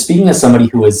don't know. Just speaking as somebody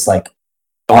who is like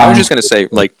Oh, I was on. just gonna say,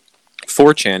 like,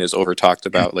 4chan is over talked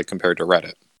about, like, compared to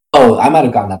Reddit. Oh, I might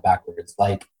have gotten that backwards.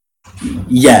 Like,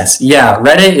 yes, yeah.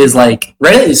 Reddit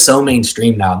is so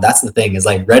mainstream now. That's the thing. Is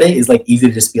like Reddit is like easy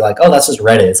to just be like, oh, that's just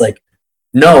Reddit. It's like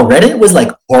no, Reddit was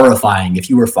like horrifying if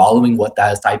you were following what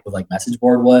that type of like message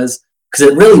board was, because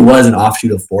it really was an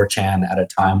offshoot of 4chan at a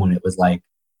time when it was like,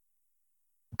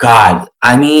 God.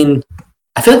 I mean,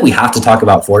 I feel like we have to talk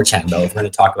about 4chan though if we're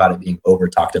going to talk about it being over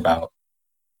talked about.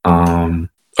 Um,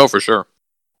 Oh, for sure.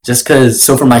 just because.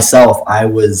 So for myself, I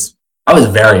was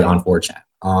very on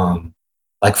 4chan.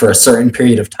 Like for a certain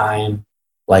period of time,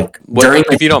 like What, during if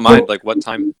like you don't mind, like, what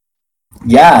time?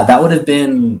 yeah, that would have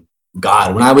been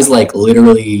God when I was like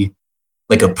literally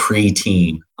like a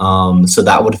preteen. So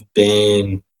that would have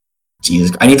been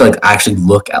Jesus. I need to like actually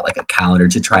look at like a calendar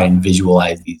to try and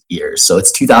visualize these years. So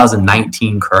it's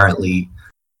 2019 currently,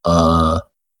 uh,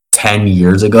 10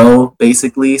 years ago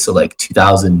basically. So like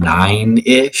 2009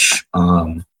 ish.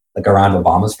 Like around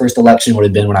Obama's first election would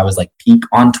have been when I was like peak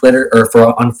on Twitter or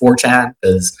on 4chan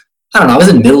because I don't know. I was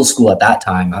in middle school at that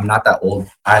time. I'm not that old.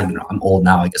 I'm old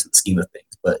now, I guess, in the scheme of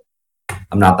things, but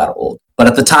I'm not that old. But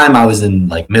at the time, I was in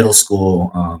like middle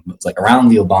school. It was like around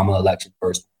the Obama election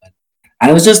first, and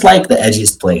it was just like the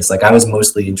edgiest place. Like I was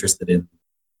mostly interested in.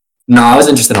 No, I was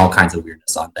interested in all kinds of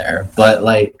weirdness on there, but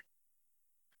like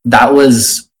that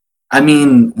was. I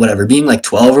mean, whatever. Being like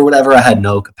 12 or whatever, I had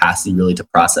no capacity really to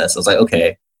process. I was like,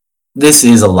 okay, this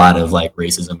is a lot of like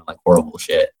racism and like horrible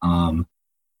shit. And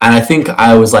I think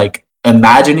I was like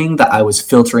imagining that I was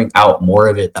filtering out more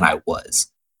of it than I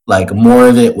was. Like more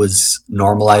of it was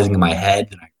normalizing in my head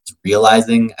than I was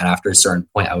realizing. And after a certain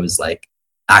point, I was like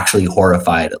actually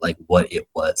horrified at like what it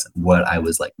was and what I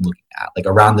was like looking at. Like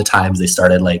around the times they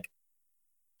started like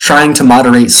trying to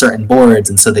moderate certain boards.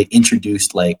 And so they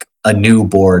introduced like a new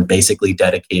board basically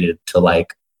dedicated to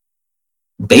like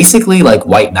basically like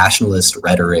white nationalist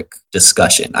rhetoric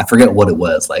discussion. I forget what it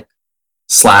was, like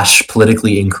slash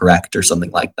politically incorrect or something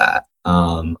like that.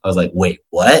 I was like, wait,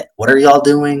 what? What are y'all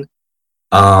doing?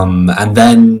 And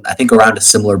then I think around a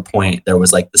similar point, there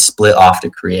was like the split off to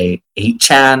create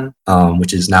 8chan,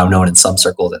 which is now known in some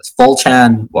circles as full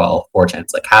chan, while 4chan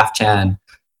is like half chan.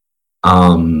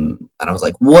 And I was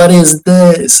like, what is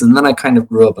this? And then I kind of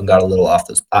grew up and got a little off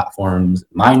those platforms,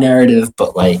 my narrative,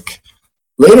 but like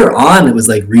later on, it was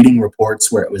like reading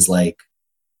reports where it was like,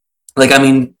 I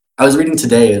mean, I was reading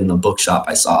today in the bookshop,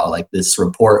 I saw like this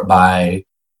report by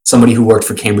somebody who worked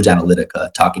for Cambridge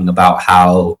Analytica talking about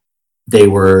how they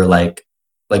were like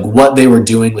what they were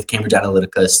doing with Cambridge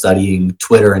Analytica, studying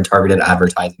Twitter and targeted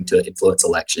advertising to influence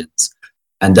elections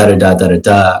and da da da da da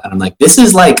da. And I'm like, this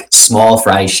is like small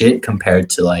fry shit compared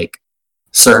to like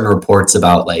certain reports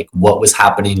about like what was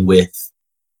happening with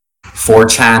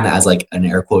 4chan as like an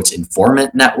air quotes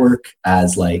informant network,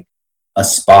 as like a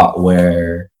spot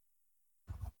where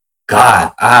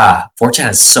God,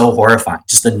 4chan is so horrifying.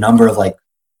 Just the number of like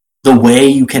the way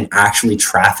you can actually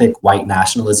traffic white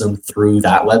nationalism through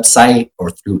that website or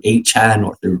through 8chan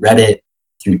or through Reddit,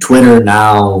 through Twitter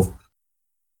now.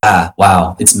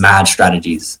 Wow, it's mad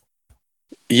strategies.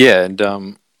 Yeah, and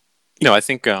I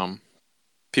think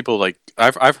people like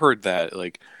I've heard that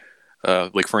like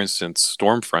for instance,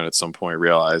 Stormfront at some point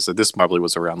realized that this probably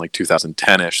was around like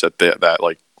 2010ish that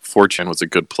like 4chan was a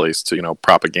good place to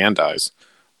propagandize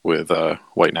with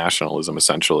white nationalism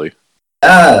essentially.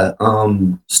 Yeah,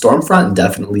 Stormfront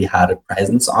definitely had a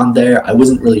presence on there. I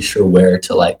wasn't really sure where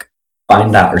to like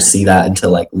find that or see that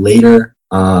until like later.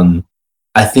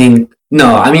 I think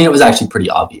no, I mean it was actually pretty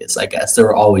obvious. I guess there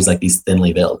were always like these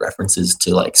thinly veiled references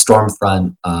to like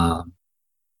Stormfront,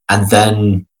 and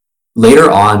then later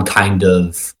on, kind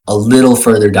of a little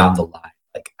further down the line,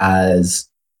 like as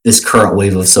this current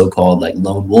wave of so-called like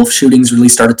lone wolf shootings really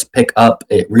started to pick up,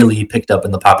 it really picked up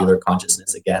in the popular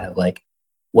consciousness again of like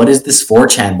what is this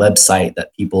 4chan website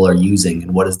that people are using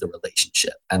and what is the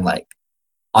relationship? And like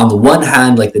on the one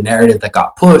hand, like the narrative that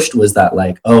got pushed was that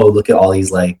like, oh, look at all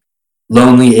these like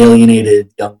lonely,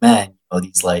 alienated young men,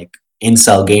 these like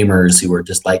incel gamers who were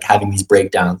just like having these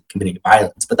breakdowns, committing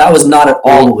violence. But that was not at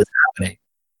all what was happening.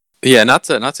 Yeah, not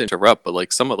to interrupt, but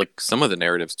like some of the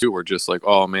narratives too were just like,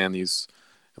 oh man, these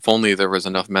if only there was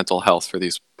enough mental health for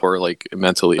these poor like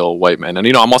mentally ill white men. And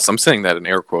I'm saying that in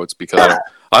air quotes because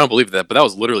I don't believe that, but that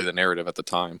was literally the narrative at the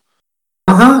time.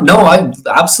 Uh-huh. No, I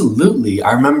absolutely.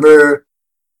 I remember,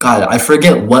 God, I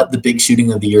forget what the big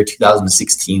shooting of the year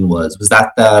 2016 was. Was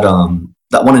that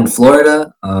one in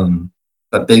Florida?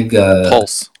 That big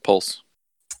Pulse.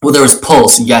 well, there was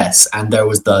Pulse, yes, and there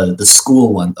was the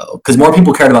school one though, because more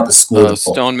people cared about the school than Pulse.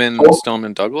 Pulse,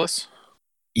 Stoneman Douglas.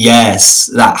 yes,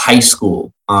 that high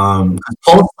school. 'Cause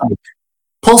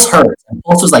Pulse hurts, and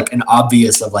Pulse was like an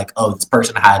obvious of like, oh, this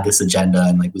person had this agenda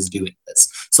and like was doing this.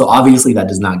 So obviously that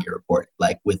does not get reported.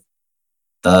 Like with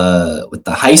the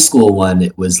high school one,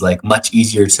 it was like much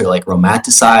easier to like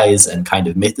romanticize and kind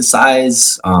of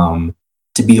mythicize.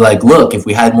 To be like, look, if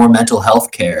we had more mental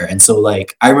health care. And so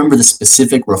like I remember the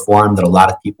specific reform that a lot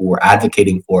of people were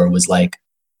advocating for was like,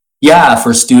 yeah,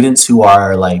 for students who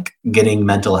are like getting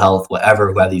mental health,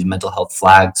 whatever, who have these mental health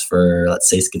flags for, let's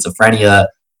say, schizophrenia,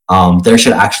 there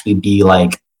should actually be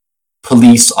like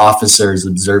police officers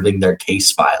observing their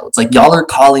case file. It's like y'all are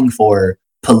calling for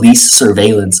police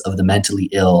surveillance of the mentally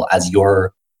ill as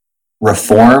your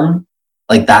reform.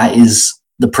 Like that that was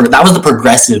the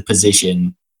progressive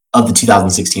position of the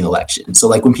 2016 election. So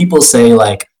like when people say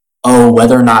like, oh,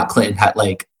 whether or not Clinton had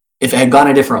like, if it had gone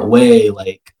a different way,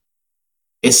 like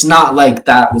it's not like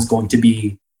that was going to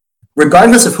be,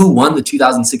 regardless of who won the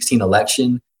 2016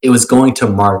 election, it was going to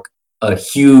mark a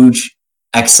huge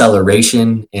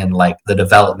acceleration in like the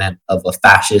development of a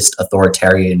fascist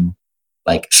authoritarian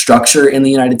like structure in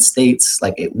the United States.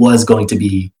 Like it was going to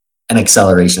be an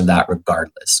acceleration of that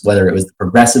regardless, whether it was the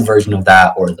progressive version of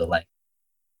that or the like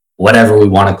whatever we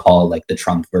want to call like the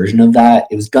Trump version of that,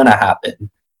 it was gonna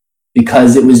happen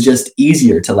because it was just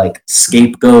easier to like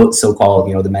scapegoat so-called,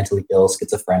 the mentally ill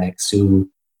schizophrenics who,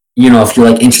 if you're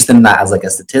like interested in that as like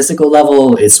a statistical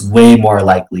level, it's way more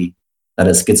likely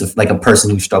that like a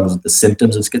person who struggles with the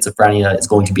symptoms of schizophrenia is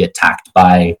going to be attacked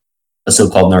by a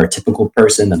so-called neurotypical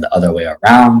person than the other way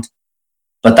around.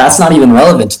 But that's not even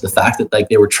relevant to the fact that like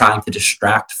they were trying to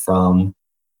distract from,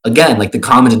 again, like the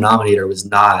common denominator was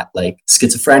not like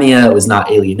schizophrenia, it was not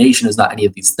alienation, it was not any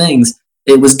of these things.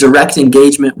 It was direct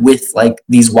engagement with like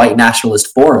these white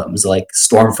nationalist forums like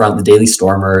Stormfront, the Daily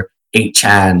Stormer,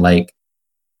 8chan, like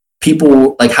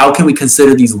people like how can we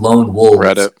consider these lone wolves?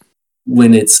 Reddit.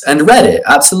 And Reddit,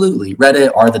 absolutely.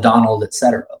 Reddit, Are the Donald,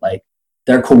 etc. Like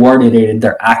they're coordinated,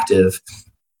 they're active.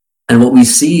 And what we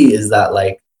see is that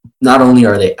like not only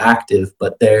are they active,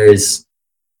 but there's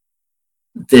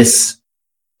this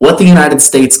what the United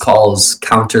States calls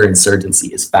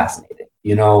counterinsurgency is fascinating,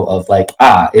 of like,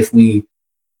 if we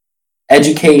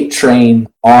educate, train,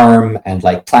 arm, and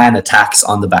like plan attacks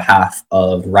on the behalf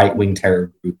of right-wing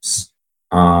terror groups,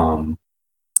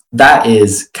 that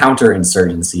is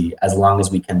counterinsurgency as long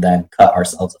as we can then cut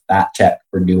ourselves a fat check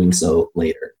for doing so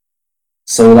later.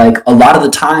 So like a lot of the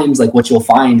times, like what you'll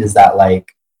find is that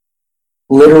like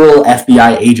literal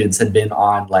FBI agents had been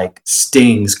on like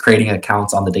stings, creating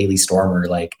accounts on the Daily Stormer,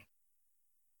 like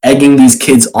egging these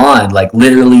kids on, like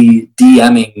literally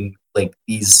DMing like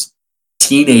these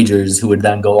teenagers who would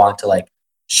then go on to like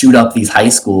shoot up these high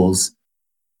schools.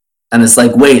 And it's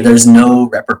like, wait, there's no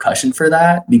repercussion for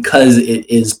that because it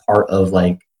is part of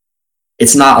like,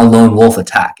 it's not a lone wolf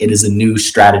attack. It is a new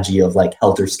strategy of like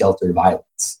helter-skelter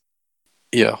violence.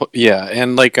 Yeah.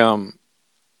 And like, to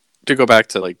go back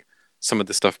to like some of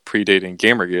the stuff predating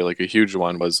Gamergate, like a huge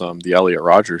one was the Elliot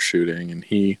Rogers shooting, and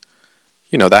he,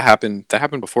 that happened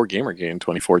before Gamergate in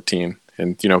 2014,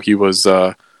 and he was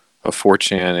a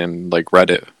 4chan and like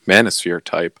Reddit manosphere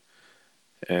type,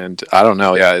 and I don't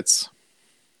know, yeah, it's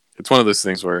one of those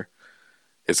things where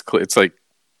it's like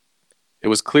it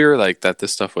was clear like that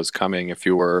this stuff was coming if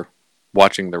you were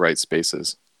watching the right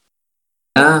spaces.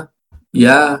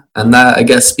 Yeah, and that I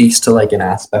guess speaks to like an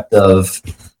aspect of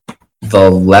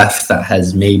the left that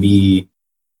has maybe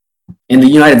in the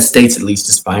United States at least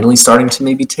is finally starting to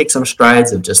maybe take some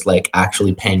strides of just like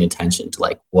actually paying attention to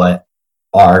like what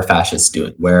are fascists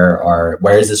doing, where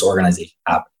is this organization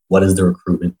happening, what is the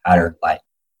recruitment pattern like,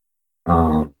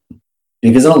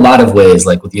 because in a lot of ways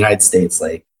like with the United States,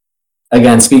 like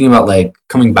again speaking about like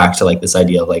coming back to like this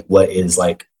idea of like what is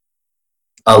like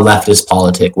a leftist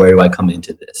politic, where do I come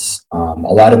into this, a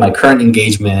lot of my current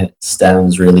engagement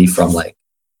stems really from like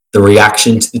the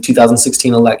reaction to the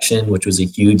 2016 election, which was a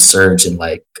huge surge in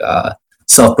like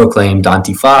self-proclaimed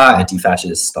Antifa,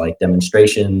 anti-fascist like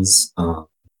demonstrations,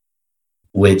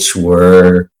 which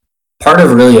were part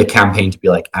of really a campaign to be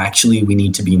like, actually, we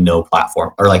need to be no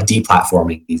platform or like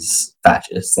deplatforming these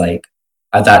fascists. Like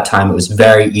at that time, it was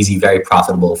very easy, very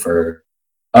profitable for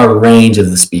a range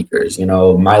of the speakers.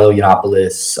 Milo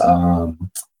Yiannopoulos,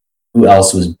 who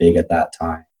else was big at that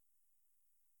time?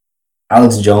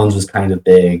 Alex Jones was kind of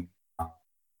big.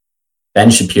 Ben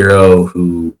Shapiro,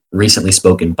 who recently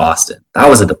spoke in Boston. That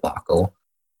was a debacle.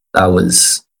 That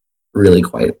was really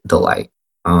quite a delight.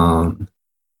 I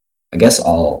guess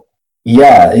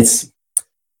it's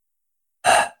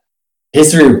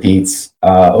history repeats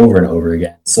over and over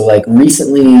again. So like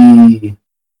recently,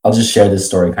 I'll just share this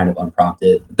story kind of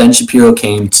unprompted. Ben Shapiro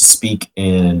came to speak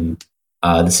in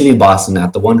the city of Boston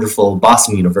at the wonderful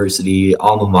Boston University,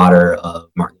 alma mater of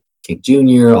Martin King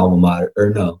Jr., alma mater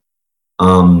of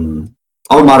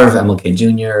MLK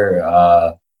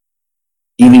Jr.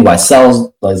 Evie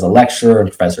Wiesel was a lecturer and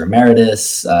professor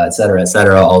emeritus, et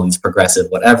cetera, all these progressive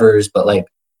whatevers. But like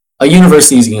a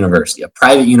university is a university. A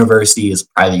private university is a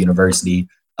private university.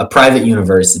 A private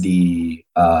university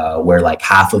where like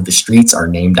half of the streets are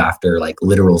named after like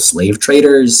literal slave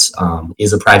traders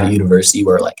is a private university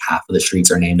where like half of the streets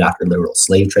are named after literal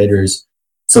slave traders.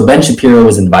 So Ben Shapiro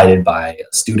was invited by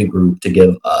a student group to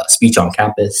give a speech on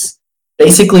campus,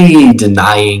 basically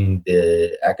denying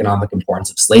the economic importance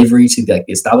of slavery to like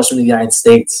the establishment of the United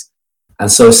States.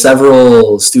 And so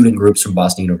several student groups from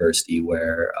Boston University,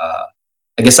 where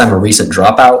I guess I'm a recent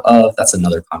dropout of, that's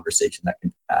another conversation that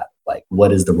can be had. Like,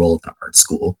 what is the role of an art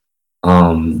school?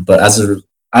 But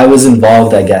I was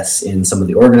involved, I guess, in some of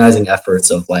the organizing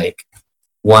efforts of like,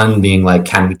 one being like,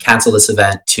 can we cancel this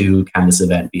event? Two, can this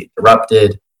event be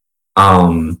interrupted?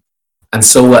 And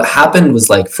so what happened was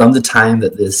like from the time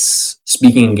that this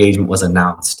speaking engagement was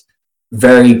announced,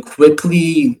 very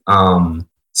quickly,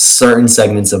 certain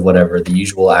segments of whatever the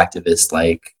usual activists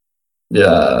like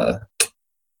the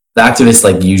activists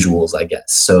like usuals, I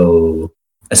guess. So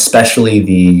especially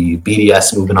the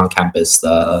BDS movement on campus,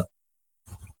 the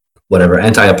whatever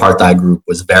anti-apartheid group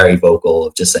was very vocal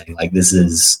of just saying like this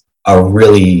is a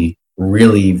really,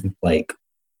 really like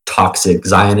toxic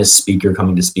Zionist speaker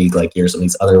coming to speak, like here's some of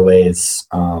these other ways.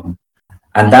 And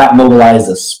that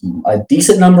mobilized a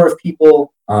decent number of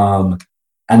people.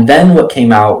 And then what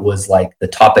came out was like the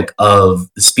topic of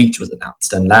the speech was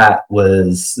announced. And that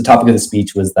was the topic of the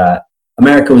speech was that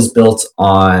America was built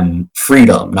on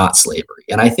freedom, not slavery.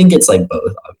 And I think it's like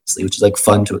both, obviously, which is like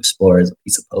fun to explore as a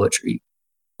piece of poetry.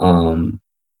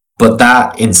 But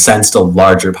that incensed a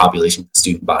larger population of the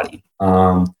student body.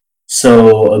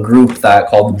 So a group that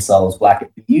called themselves Black at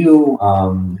BU,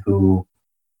 who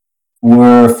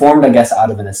were formed, I guess,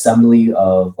 out of an assembly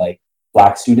of like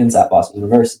Black students at Boston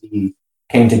University,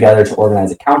 came together to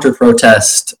organize a counter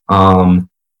protest.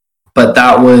 But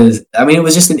that was, I mean, it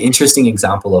was just an interesting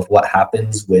example of what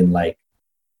happens when like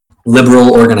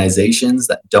liberal organizations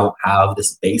that don't have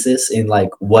this basis in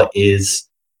like what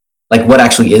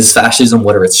actually is fascism,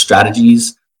 what are its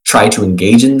strategies, try to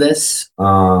engage in this.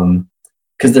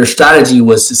 Because their strategy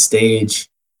was to stage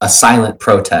a silent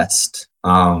protest.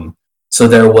 So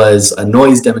there was a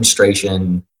noise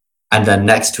demonstration, and then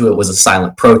next to it was a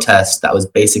silent protest that was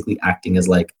basically acting as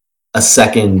like a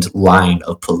second line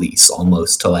of police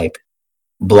almost to like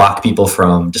block people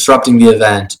from disrupting the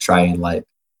event, try and like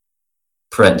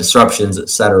prevent disruptions,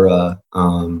 etc.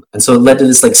 And so it led to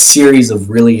this like series of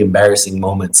really embarrassing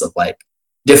moments of like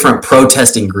different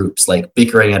protesting groups like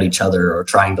bickering at each other or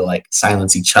trying to like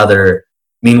silence each other.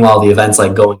 Meanwhile, the event's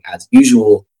like going as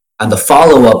usual. And the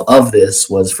follow-up of this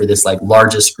was for this like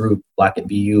largest group, Black at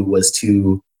BU, was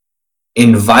to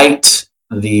invite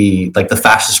the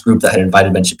fascist group that had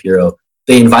invited Ben Shapiro.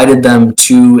 They invited them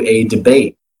to a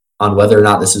debate on whether or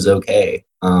not this is okay.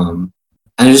 And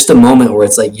it's just a moment where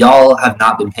it's like, y'all have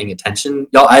not been paying attention.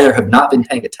 Y'all either have not been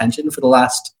paying attention for the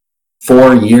last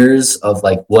 4 years of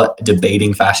like what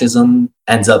debating fascism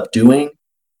ends up doing,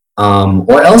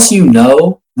 or else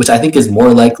which I think is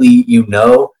more likely,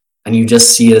 and you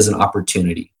just see it as an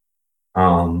opportunity.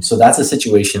 So that's a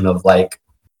situation of like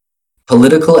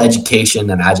political education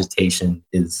and agitation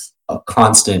is a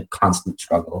constant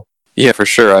struggle. Yeah, for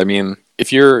sure. I mean,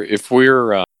 if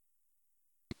we're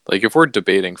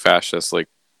debating fascists, like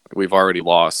we've already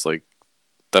lost. Like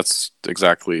that's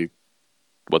exactly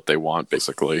what they want,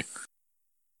 basically.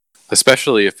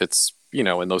 Especially if it's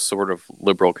in those sort of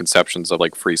liberal conceptions of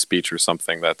like free speech or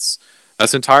something. That's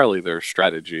entirely their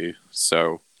strategy.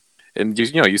 So, and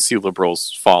you see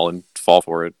liberals fall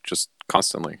for it just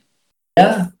constantly.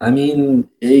 Yeah, I mean,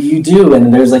 you do,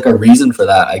 and there's like a reason for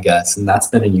that, I guess, and that's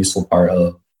been a useful part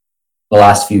of the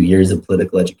last few years of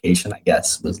political education, I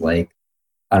guess, was like,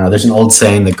 I don't know, there's an old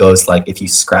saying that goes like, if you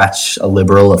scratch a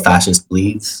liberal, a fascist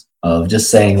bleeds, of just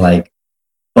saying like,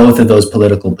 both of those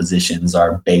political positions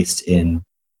are based in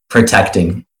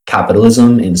protecting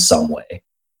capitalism in some way,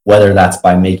 whether that's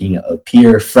by making it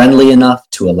appear friendly enough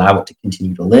to allow it to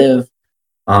continue to live,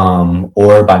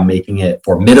 or by making it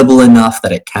formidable enough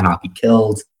that it cannot be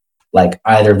killed. Like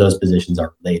either of those positions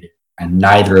are related. and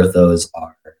neither of those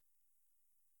are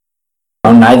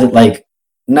neither like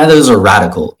neither of those are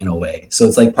radical in a way. So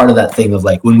it's like part of that thing of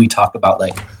like when we talk about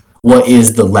like what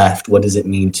is the left, what does it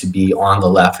mean to be on the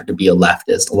left or to be a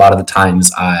leftist? A lot of the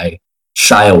times I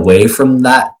shy away from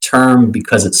that term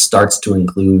because it starts to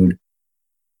include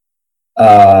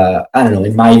I don't know,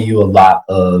 in my view, a lot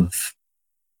of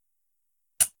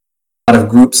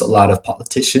groups, a lot of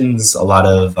politicians, a lot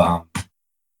of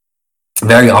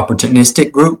very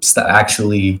opportunistic groups that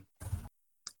actually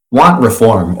want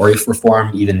reform, or if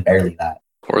reform, even barely that.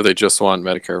 Or they just want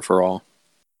Medicare for all.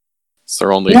 It's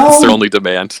their only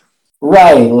demand.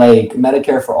 Right, like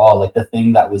Medicare for all, like the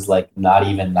thing that was like not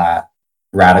even that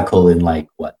radical in like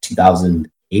what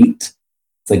 2008. It's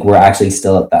like we're actually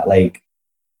still at that like.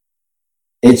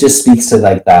 It just speaks to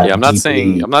like that. Yeah, I'm not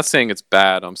saying it's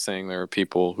bad. I'm saying there are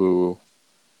people who,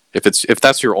 if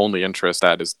that's your only interest,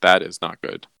 that is not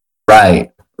good.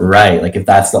 Right. Like if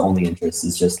that's the only interest,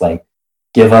 it's just like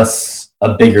give us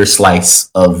a bigger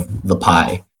slice of the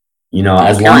pie. You know,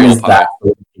 as long as that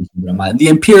the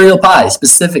imperial pie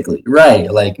specifically,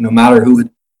 right? Like no matter who it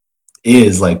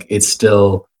is, like it's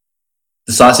still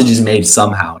the sausage is made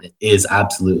somehow. It is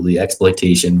absolutely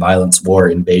exploitation, violence, war,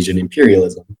 invasion,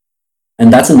 imperialism.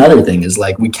 And that's another thing is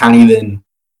like we can't even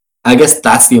I guess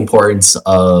that's the importance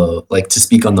of like to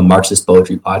speak on the Marxist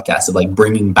poetry podcast of like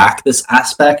bringing back this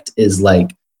aspect is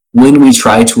like when we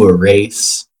try to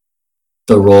erase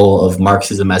the role of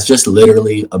Marxism as just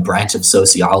literally a branch of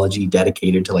sociology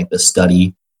dedicated to like the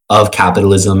study of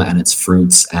capitalism and its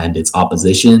fruits and its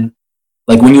opposition.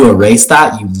 Like when you erase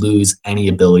that, you lose any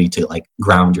ability to like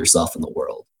ground yourself in the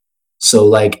world. So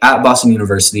like at Boston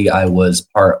University, I was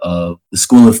part of the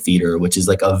School of Theater, which is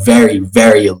like a very,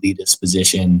 very elitist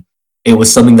position. It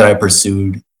was something that I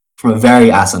pursued from a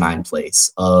very asinine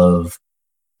place of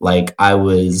like I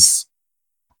was,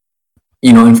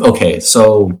 you know, okay,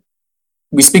 so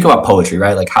we speak about poetry,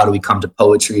 right? Like how do we come to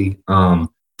poetry?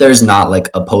 There's not like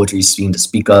a poetry scene to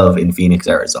speak of in Phoenix,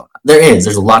 Arizona. There's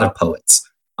a lot of poets.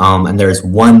 And there's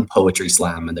one poetry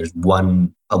slam and there's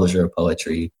one publisher of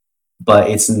poetry.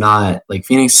 But it's not like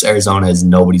Phoenix, Arizona is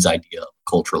nobody's idea of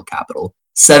cultural capital.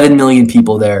 7 million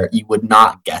people there. You would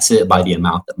not guess it by the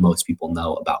amount that most people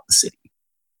know about the city.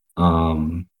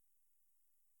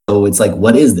 So it's like,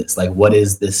 what is this? Like, what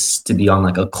is this to be on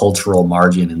like a cultural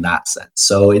margin in that sense?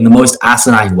 So in the most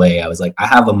asinine way, I was like, I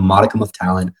have a modicum of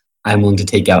talent. I'm willing to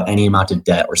take out any amount of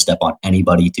debt or step on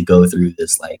anybody to go through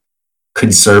this like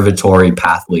conservatory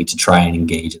pathway to try and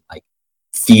engage in like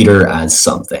theater as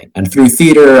something. And through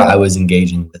theater, I was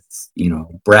engaging with, you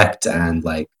know, Brecht and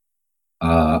like,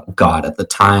 God, at the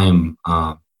time,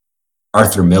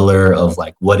 Arthur Miller of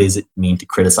like, what does it mean to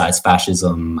criticize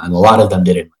fascism? And a lot of them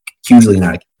did it in like, hugely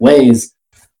inadequate ways.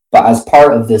 But as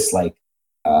part of this like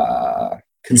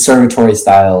conservatory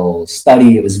style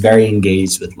study, it was very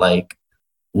engaged with like,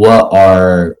 what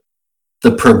are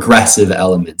the progressive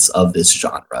elements of this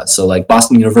genre? So like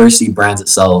Boston University brands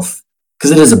itself,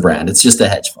 because it is a brand, it's just a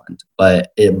hedge fund,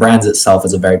 but it brands itself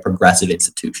as a very progressive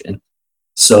institution.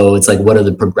 So it's like, what are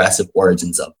the progressive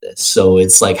origins of this? So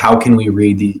it's like, how can we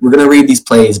read these? We're going to read these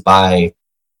plays by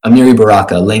Amiri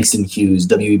Baraka, Langston Hughes,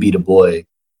 W.E.B. Du Bois,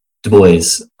 but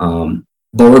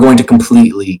we're going to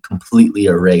completely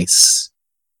erase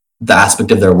the aspect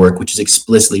of their work, which is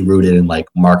explicitly rooted in like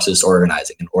Marxist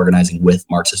organizing and organizing with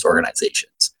Marxist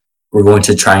organizations. We're going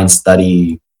to try and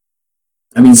study,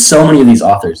 I mean, so many of these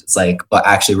authors, it's like, but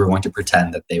actually we're going to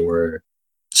pretend that they were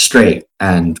straight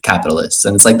and capitalists.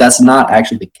 And it's like, that's not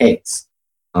actually the case.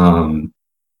 I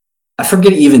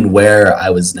forget even where I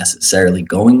was necessarily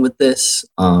going with this.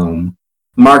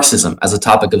 Marxism as a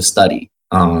topic of study,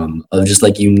 of just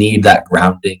like, you need that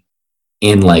grounding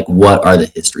in like, what are the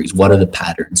histories? What are the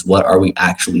patterns? What are we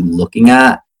actually looking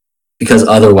at? Because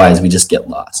otherwise we just get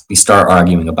lost. We start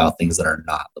arguing about things that are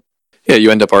not. Yeah,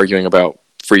 you end up arguing about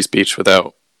free speech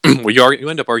without, well, you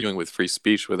end up arguing with free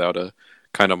speech without a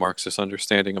kind of Marxist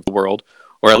understanding of the world,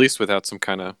 or at least without some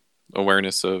kind of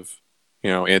awareness of,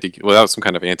 you know, without some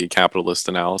kind of anti-capitalist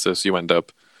analysis. You end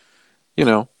up,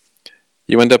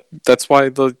 that's why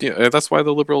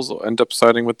the liberals end up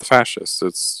siding with the fascists.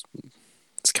 It's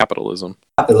capitalism.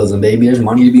 Capitalism, baby. There's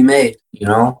money to be made. You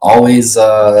know, always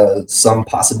some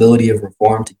possibility of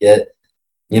reform to get,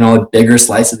 you know, a bigger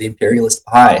slice of the imperialist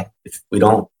pie. If we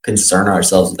don't concern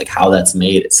ourselves with like how that's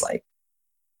made, it's like,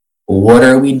 what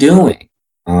are we doing?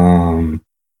 And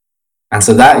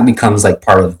so that becomes like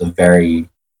part of the very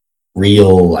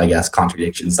real, I guess,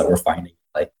 contradictions that we're finding.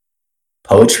 Like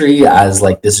poetry as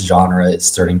like this genre is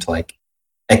starting to like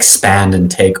expand and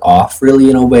take off really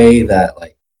in a way that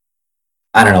like,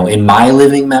 I don't know, in my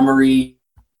living memory,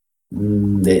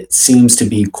 it seems to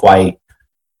be quite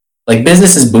like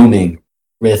business is booming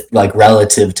with like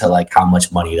relative to like how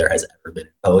much money there has ever been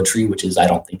in poetry, which is I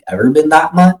don't think ever been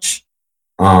that much.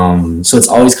 So it's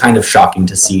always kind of shocking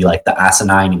to see like the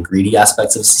asinine and greedy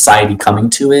aspects of society coming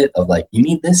to it of like you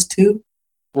need this too.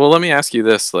 Well, let me ask you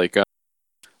this, like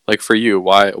for you,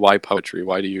 why poetry?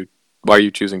 Why are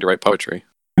you choosing to write poetry?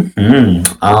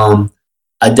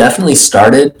 I definitely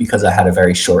started because I had a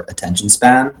very short attention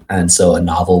span, and so a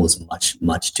novel was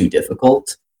much too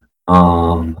difficult.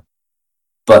 Um,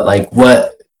 but like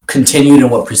what continued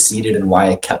and what preceded and why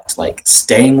I kept like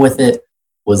staying with it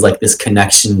was like this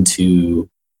connection to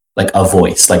like a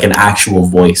voice, like an actual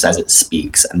voice as it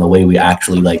speaks, and the way we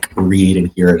actually like read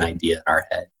and hear an idea in our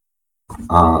head.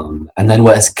 And then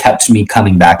what has kept me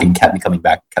coming back and kept me coming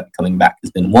back, kept me coming back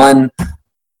has been one,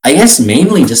 I guess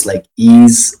mainly just like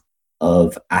ease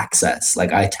of access.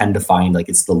 Like I tend to find like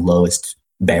it's the lowest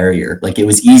barrier. Like it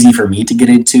was easy for me to get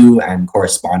into, and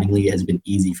correspondingly, it has been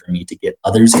easy for me to get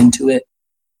others into it.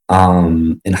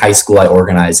 In high school, I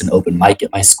organized an open mic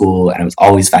at my school, and it was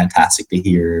always fantastic to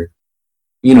hear,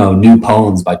 new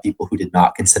poems by people who did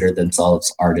not consider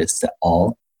themselves artists at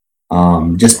all.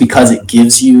 Just because it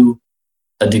gives you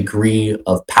a degree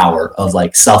of power, of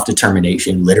like self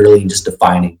determination, literally just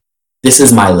defining this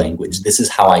is my language, this is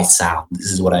how I sound,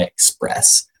 this is what I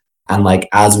express. And like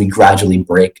as we gradually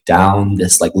break down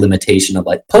this like limitation of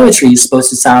like poetry is supposed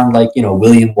to sound like,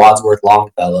 William Wadsworth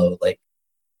Longfellow, like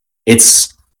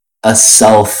it's a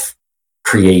self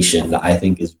creation that I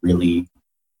think is really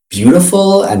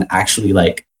beautiful and actually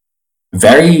like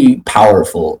very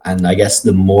powerful. And I guess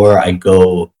the more I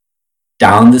go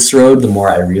down this road, the more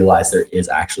I realize there is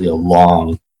actually a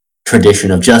long tradition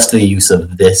of just the use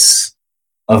of this,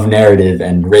 of narrative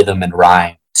and rhythm and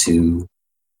rhyme to,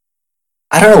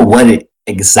 I don't know what it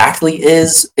exactly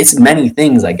is. It's many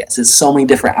things, I guess. It's so many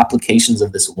different applications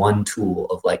of this one tool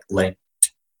of like language.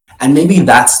 And maybe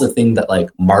that's the thing that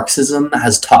like Marxism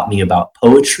has taught me about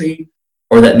poetry,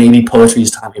 or that maybe poetry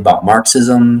has taught me about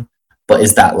Marxism, but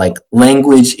is that like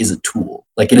language is a tool.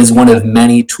 Like it is one of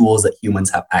many tools that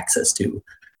humans have access to.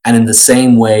 And in the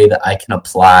same way that I can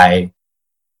apply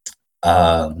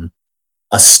a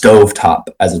stovetop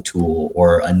as a tool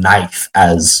or a knife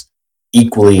as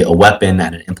equally a weapon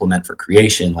and an implement for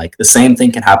creation, like the same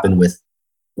thing can happen with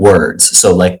words.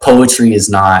 So like poetry is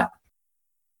not,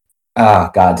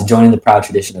 God, to join in the proud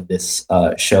tradition of this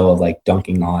show of like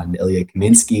dunking on Ilya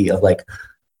Kaminsky of like,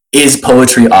 is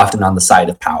poetry often on the side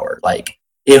of power? Like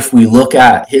if we look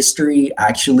at history,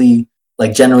 actually,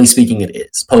 like generally speaking, it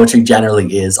is. Poetry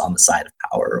generally is on the side of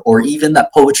power, or even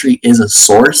that poetry is a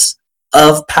source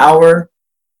of power.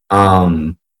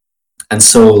 And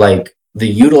so like the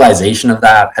utilization of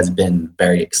that has been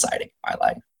very exciting in my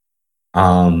life.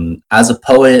 As a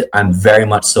poet, I'm very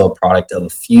much so a product of a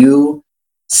few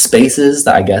spaces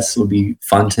that I guess would be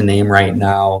fun to name right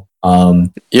now.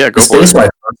 Yeah, go for space it. where I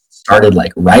first started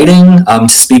like writing, to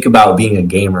speak about being a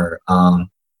gamer.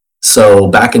 So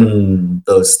back in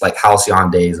those like halcyon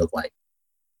days of like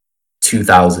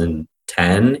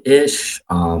 2010-ish,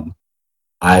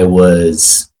 I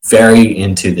was very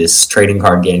into this trading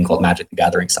card game called Magic the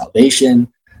Gathering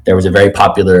Salvation. There was a very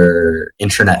popular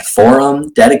internet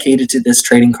forum dedicated to this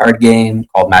trading card game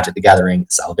called Magic the Gathering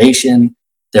Salvation.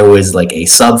 There was like a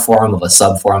subforum of a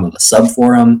subforum of a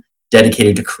subforum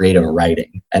dedicated to creative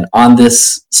writing. And on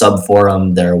this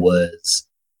subforum, there was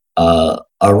a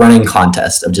running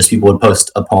contest of just people would post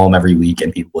a poem every week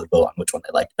and people would vote on which one they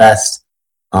liked best.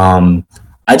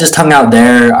 I just hung out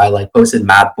there. I like posted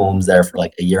mad poems there for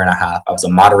like a year and a half. I was a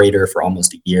moderator for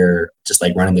almost a year, just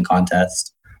like running the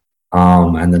contest.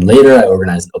 And then later I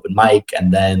organized an open mic.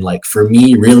 And then like for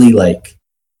me, really like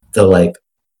the like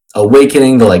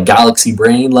awakening, the like galaxy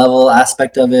brain level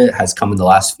aspect of it has come in the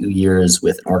last few years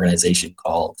with an organization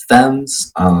called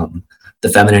FEMS, the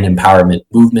Feminine Empowerment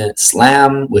Movement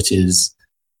Slam, which is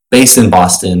based in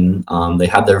Boston. They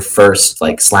had their first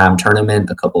like slam tournament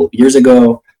a couple of years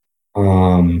ago.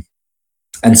 And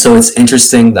so it's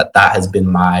interesting that that has been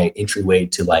my entryway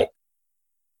to like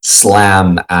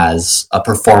slam as a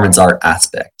performance art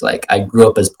aspect. Like I grew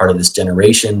up as part of this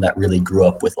generation that really grew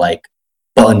up with like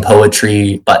button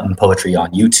poetry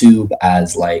on YouTube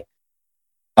as like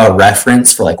a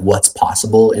reference for like what's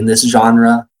possible in this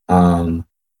genre.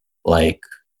 Like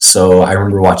so I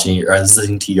remember watching or I was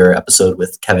listening to your episode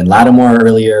with Kevin Lattimore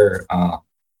earlier,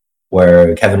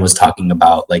 where Kevin was talking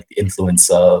about like the influence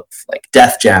of like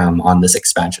Def Jam on this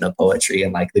expansion of poetry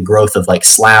and like the growth of like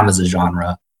slam as a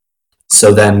genre.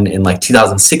 So then in like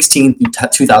 2016,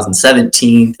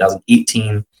 2017,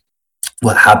 2018,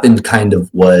 what happened kind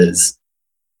of was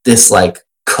this like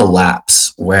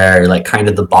collapse where like kind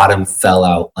of the bottom fell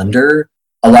out under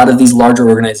a lot of these larger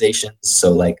organizations.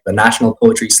 So like the National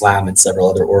Poetry Slam and several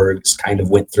other orgs kind of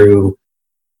went through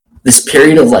this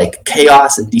period of like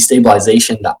chaos and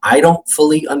destabilization that I don't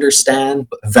fully understand,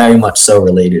 but very much so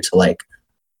related to like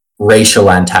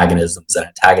racial antagonisms and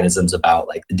antagonisms about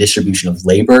like the distribution of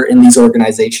labor in these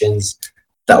organizations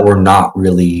that were not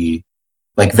really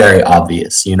like very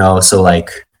obvious, you know? So like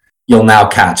you'll now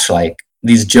catch like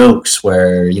these jokes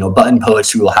where, you know, Button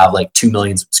Poetry will have like 2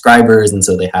 million subscribers. And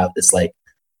so they have this like,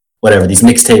 whatever, these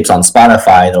mixtapes on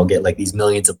Spotify that'll get like these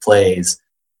millions of plays.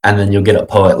 And then you'll get a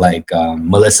poet like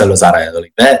Melissa Lozada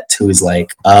Olivet, who is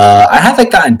like, I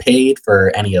haven't gotten paid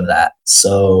for any of that.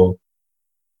 So,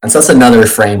 and so that's another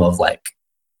frame of like,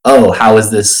 oh, how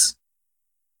is this,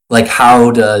 like,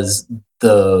 how does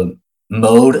the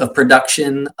mode of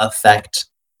production affect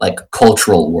like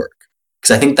cultural work?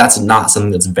 Because I think that's not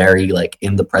something that's very like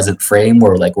in the present frame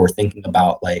where like we're thinking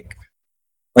about like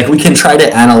we can try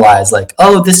to analyze like,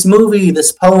 oh, this movie,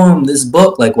 this poem, this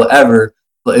book, like whatever.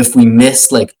 But if we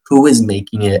miss like who is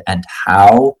making it and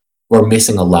how, we're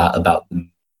missing a lot about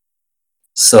them.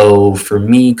 So for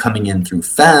me, coming in through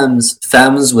Femmes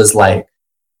was like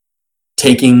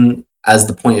taking as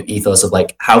the point of ethos of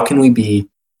like, how can we be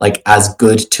like as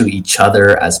good to each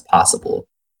other as possible?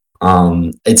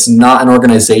 It's not an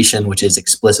organization which is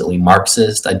explicitly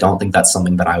Marxist. I don't think that's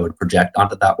something that I would project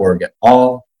onto that org at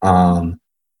all.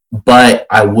 But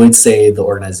I would say the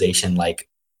organization like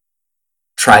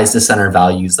tries to center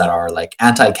values that are like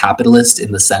anti-capitalist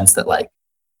in the sense that like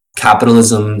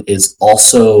capitalism is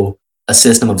also a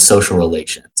system of social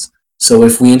relations. So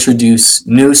if we introduce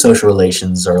new social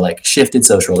relations or like shifted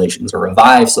social relations or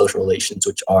revive social relations,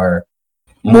 which are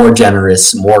more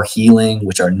generous, more healing,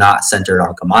 which are not centered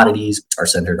on commodities, which are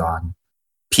centered on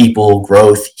people,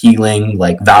 growth, healing,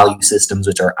 like value systems,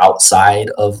 which are outside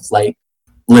of like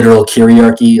literal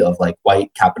hierarchy of like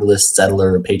white capitalist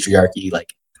settler patriarchy,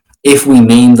 like if we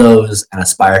name those and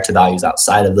aspire to values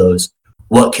outside of those,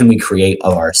 what can we create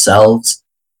of ourselves?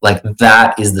 Like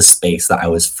that is the space that I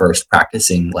was first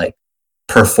practicing like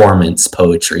performance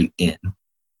poetry in.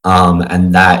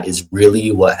 And that is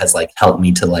really what has like helped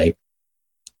me to like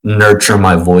nurture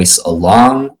my voice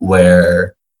along,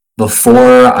 where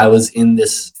before I was in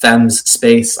this Femmes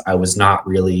space, I was not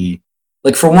really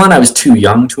like, for one, I was too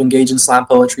young to engage in slam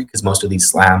poetry because most of these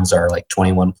slams are like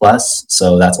 21 plus.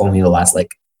 So that's only the last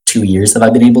like 2 years that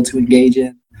I've been able to engage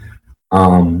in.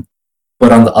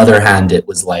 But on the other hand, it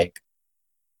was like,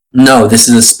 no, this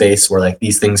is a space where like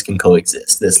these things can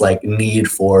coexist. This like need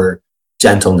for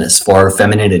gentleness, for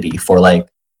femininity, for like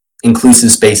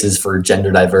inclusive spaces for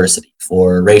gender diversity,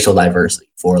 for racial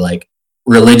diversity, for like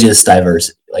religious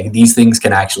diversity. Like these things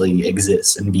can actually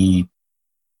exist and be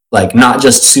like not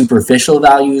just superficial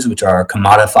values, which are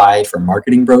commodified for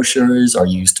marketing brochures or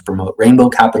used to promote rainbow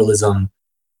capitalism.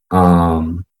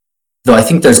 Though I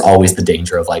think there's always the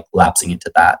danger of like lapsing into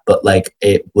that. But like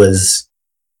it was,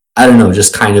 I don't know,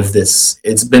 just kind of this,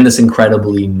 it's been this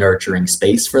incredibly nurturing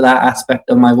space for that aspect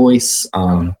of my voice.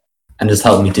 And just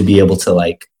helped me to be able to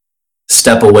like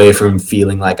step away from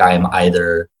feeling like I am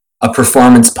either a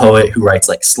performance poet who writes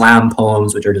like slam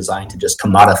poems, which are designed to just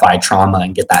commodify trauma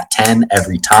and get that 10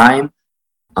 every time,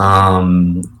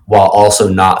 while also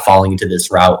not falling into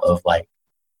this route of like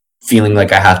feeling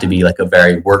like I have to be like a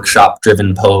very workshop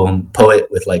driven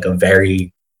poet with like a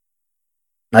very,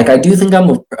 like I do think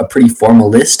I'm a pretty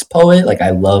formalist poet. Like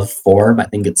I love form. I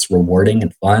think it's rewarding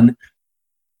and fun.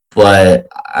 But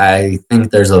I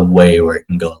think there's a way where it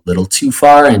can go a little too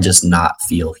far and just not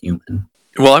feel human.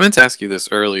 Well, I meant to ask you this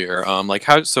earlier. Like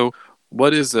how, so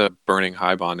what is a burning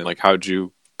Haibon, and like how'd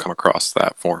you come across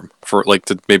that form for like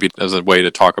to maybe as a way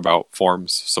to talk about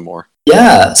forms some more?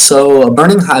 Yeah, so a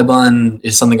burning Haibon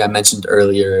is something I mentioned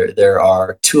earlier. There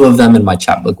are 2 of them in my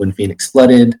chapbook, When Phoenix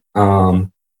Flooded.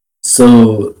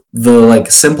 So the like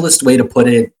simplest way to put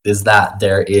it is that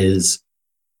there is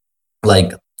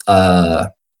like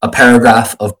a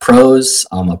paragraph of prose,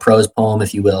 a prose poem,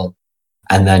 if you will,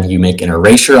 and then you make an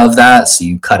erasure of that. So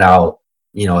you cut out,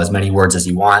 you know, as many words as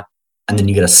you want, and then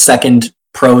you get a second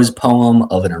prose poem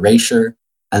of an erasure,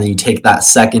 and then you take that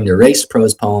second erased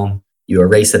prose poem, you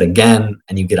erase it again,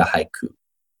 and you get a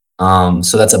haiku.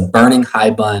 So that's a burning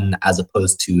Haibon as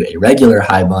opposed to a regular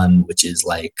Haibon, which is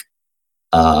like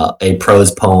a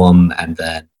prose poem and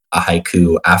then a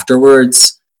haiku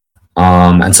afterwards.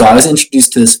 And so I was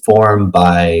introduced to this form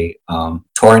by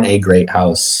Torrin A.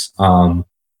 Greathouse,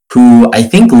 who I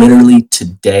think literally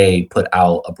today put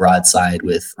out a broadside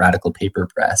with Radical Paper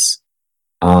Press.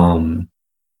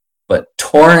 But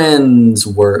Torrin's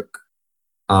work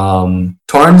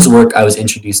Torn's work I was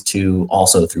introduced to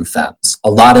also through Femmes. A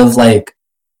lot of a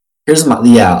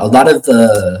lot of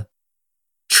the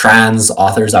trans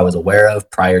authors I was aware of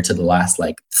prior to the last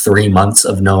like 3 months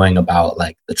of knowing about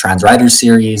like the Trans Writers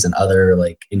series and other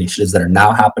like initiatives that are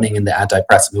now happening in the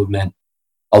anti-press movement.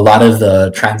 A lot of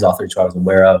the trans authors who I was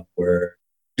aware of were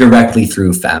directly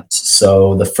through Femmes.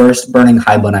 So the first Burning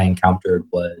Highbun I encountered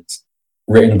was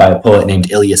written by a poet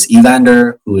named Ilias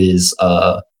Evander, who is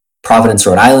a Providence,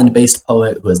 Rhode Island based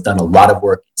poet who has done a lot of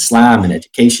work in Islam and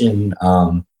education.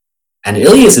 And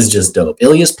Ilias is just dope.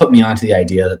 Ilias put me onto the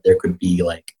idea that there could be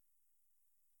like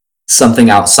something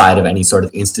outside of any sort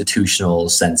of institutional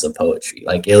sense of poetry.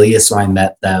 Like Ilias, when I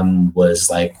met them, was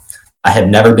like, I have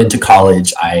never been to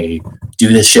college. I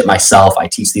do this shit myself. I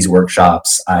teach these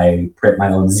workshops. I print my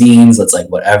own zines. It's like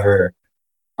whatever.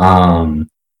 And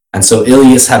so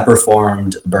Ilias had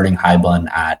performed Burning Highbun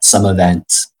at some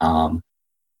event.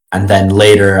 And then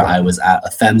later I was at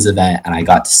a Femmes event and I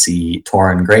got to see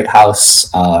Torun Greathouse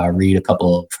read a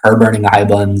couple of her Burning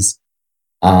Highbuns.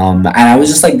 And I was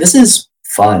just like, this is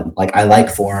fun. Like, I like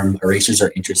form. Erasures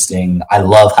are interesting. I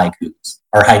love haikus.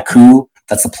 Or haiku.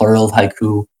 That's the plural of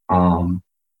haiku.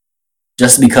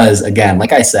 Just because, again,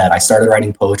 like I said, I started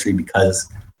writing poetry because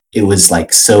it was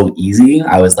like so easy.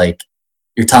 I was like,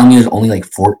 you're telling me there's only like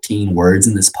 14 words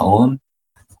in this poem?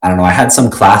 I don't know, I had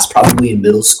some class probably in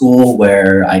middle school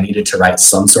where I needed to write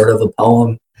some sort of a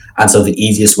poem. And so the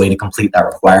easiest way to complete that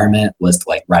requirement was to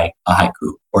like write a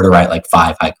haiku or to write like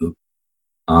 5 haiku.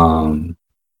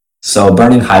 So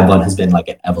Burning Highbun has been like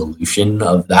an evolution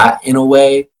of that in a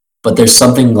way. But there's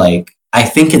something like, I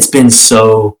think it's been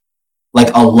so, like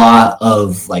a lot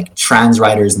of like trans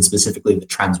writers and specifically the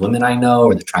trans women I know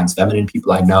or the trans feminine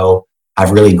people I know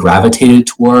have really gravitated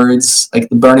towards like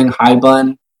the Burning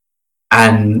Highbun.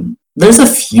 And there's a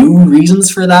few reasons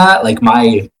for that. Like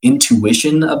my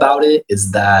intuition about it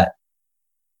is that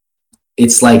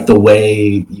it's like the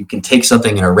way you can take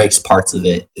something and erase parts of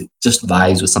it. It just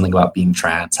vibes with something about being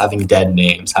trans, having dead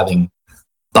names, having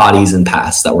bodies and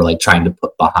past that we're like trying to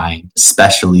put behind,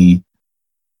 especially,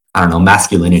 I don't know,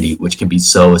 masculinity, which can be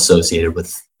so associated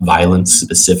with violence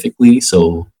specifically.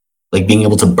 So like being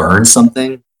able to burn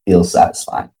something feels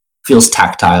satisfying, feels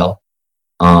tactile.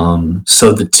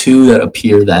 So the two that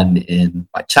appear then in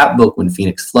my chapbook, When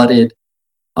Phoenix Flooded,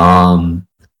 the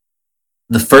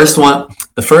first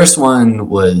one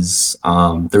was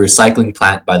the recycling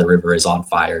plant by the river is on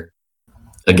fire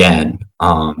again,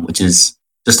 which is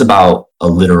just about a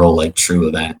literal like true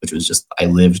event, which was just I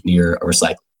lived near a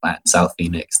recycling plant in South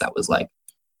Phoenix that was like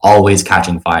always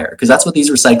catching fire because that's what these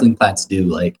recycling plants do.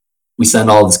 Like we send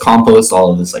all this compost,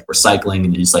 all of this like recycling,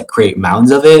 and you just like create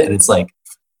mounds of it, and it's like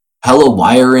hella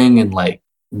wiring and like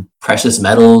precious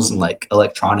metals and like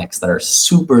electronics that are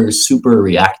super, super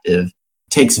reactive.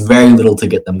 Takes very little to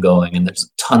get them going, and there's a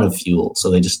ton of fuel,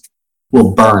 so they just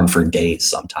will burn for days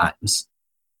sometimes.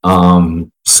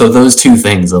 So those two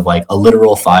things of like a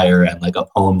literal fire and like a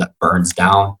poem that burns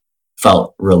down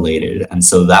felt related. And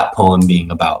so that poem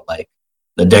being about like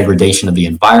the degradation of the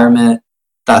environment,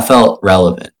 that felt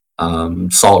relevant.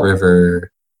 Salt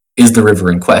River is the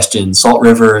river in question. Salt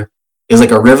River is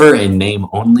like a river in name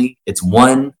only. It's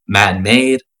one,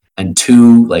 man-made, and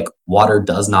two, like water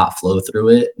does not flow through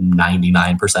it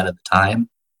 99% of the time.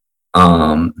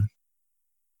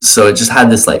 So it just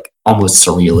had this like almost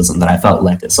surrealism that I felt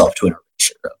lent itself to an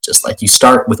erasure of just like you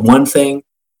start with one thing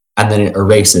and then it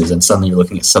erases and suddenly you're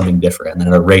looking at something different and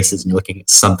then it erases and you're looking at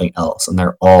something else and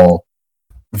they're all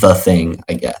the thing,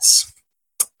 I guess.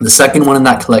 The second one in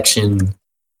that collection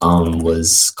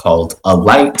was called A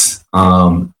Light,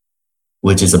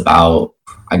 which is about,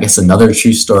 I guess, another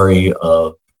true story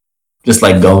of just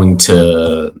like going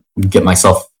to get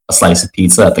myself a slice of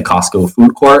pizza at the Costco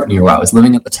food court near where I was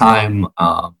living at the time,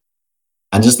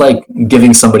 and just like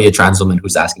giving somebody, a trans woman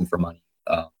who's asking for money.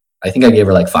 I think I gave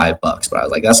her like $5, but I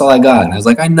was like, that's all I got. And I was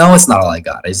like, I know it's not all I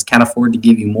got. I just can't afford to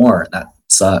give you more. That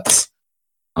sucks.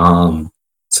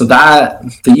 So that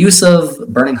the use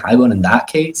of Burning Highbun in that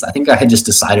case, I think I had just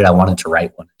decided I wanted to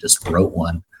write one. I just wrote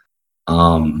one.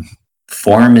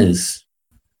 Form is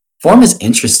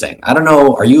interesting. I don't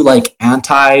know. Are you like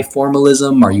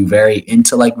anti-formalism? Are you very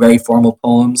into like very formal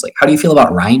poems? Like, how do you feel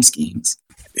about rhyme schemes?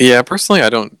 Yeah, personally, I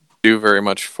don't do very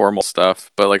much formal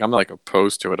stuff, but like I'm like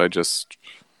opposed to it.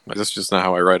 That's just not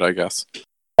how I write, I guess.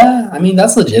 Yeah, I mean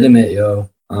that's legitimate, yo.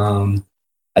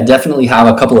 I definitely have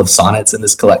a couple of sonnets in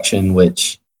this collection,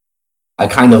 which I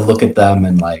kind of look at them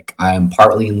and like I'm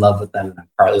partly in love with them, and I'm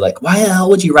partly like, why the hell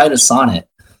would you write a sonnet?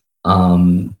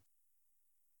 And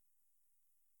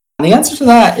the answer to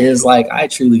that is like I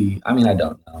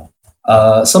don't know.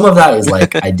 Some of that is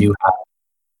like I do have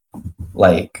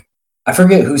like, I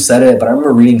forget who said it, but I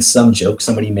remember reading some joke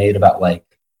somebody made about like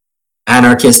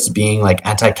anarchists being like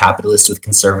anti-capitalist with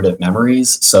conservative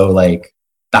memories. So like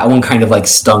that one kind of like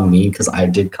stung me because I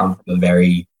did come from a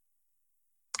very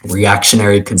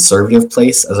reactionary conservative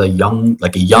place as a young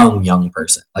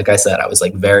person. Like I said, I was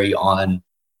like very on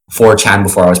 4chan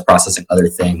before I was processing other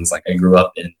things. Like I grew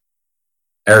up in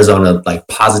Arizona, like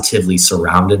positively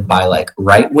surrounded by like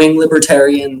right-wing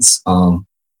libertarians,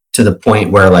 to the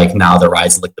point where like now the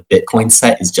rise of like the Bitcoin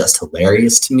set is just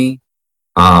hilarious to me.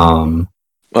 Um,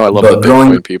 Oh, I love but the growing,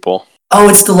 Bitcoin people. oh,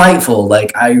 it's delightful.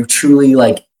 Like I truly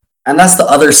like, and that's the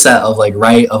other set of like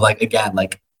right of like again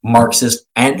like Marxist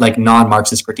and like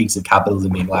non-Marxist critiques of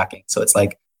capitalism being lacking. So it's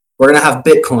like we're gonna have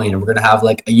Bitcoin and we're gonna have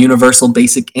like a universal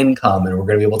basic income and we're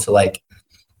gonna be able to like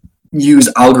use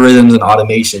algorithms and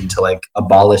automation to like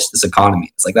abolish this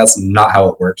economy. It's like that's not how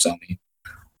it works on me.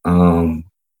 Um,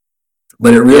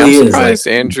 but it Yeah, I'm really is like surprised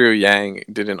Andrew Yang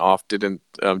didn't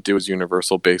do his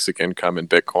universal basic income in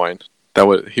Bitcoin. That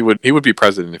would he would be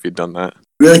president if he'd done that.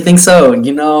 really think so.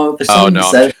 You know, there's Oh something to be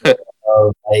no, said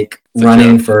of like it's a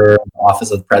running joke. for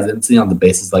office of presidency on the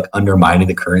basis of, like undermining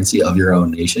the currency of your own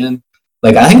nation.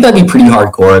 Like I think that'd be pretty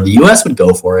hardcore. The US would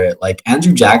go for it. Like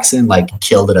Andrew Jackson like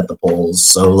killed it at the polls.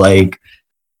 So like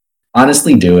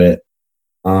honestly do it.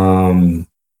 Um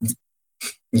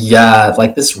yeah,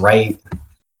 like this right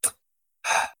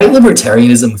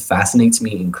libertarianism fascinates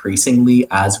me increasingly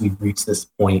as we've reached this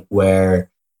point where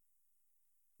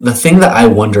the thing that I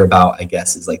wonder about, I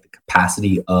guess, is like the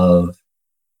capacity of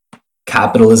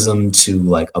capitalism to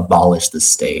like abolish the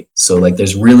state. So like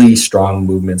there's really strong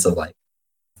movements of like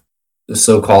the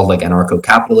so-called like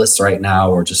anarcho-capitalists right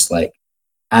now, or just like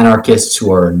anarchists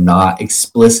who are not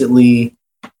explicitly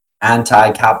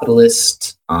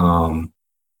anti-capitalist,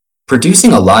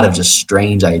 producing a lot of just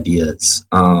strange ideas.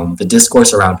 The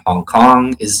discourse around Hong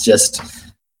Kong is just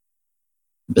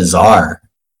bizarre,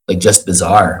 like just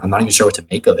bizarre. I'm not even sure what to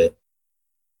make of it,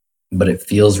 but it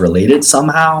feels related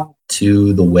somehow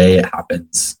to the way it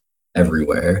happens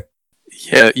everywhere.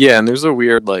 Yeah, yeah, and there's a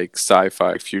weird like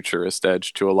sci-fi futurist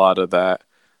edge to a lot of that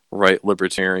right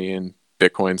libertarian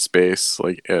Bitcoin space,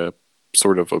 like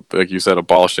sort of like you said,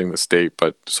 abolishing the state,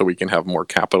 but so we can have more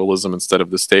capitalism instead of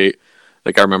the state.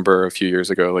 Like I remember a few years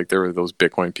ago, like there were those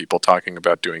Bitcoin people talking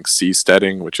about doing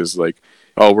seasteading, which is like,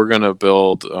 oh, we're gonna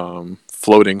build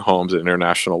floating homes in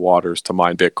international waters to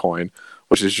mine Bitcoin,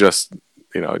 which is just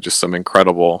just some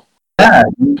incredible. Yeah,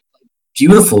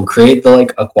 beautiful. Create the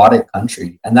like aquatic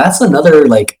country, and that's another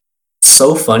like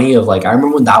so funny. Of like, I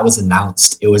remember when that was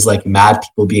announced, it was like mad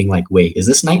people being like, "Wait, is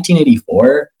this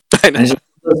 1984?" I know. And it's just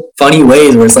those funny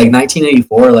ways where it's like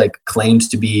 1984 like claims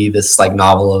to be this like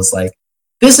novel is like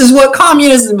this is what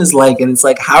communism is like, and it's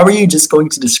like how are you just going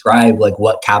to describe like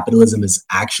what capitalism is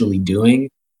actually doing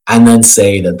and then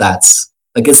say that that's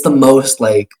like it's the most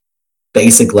like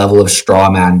basic level of straw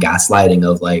man gaslighting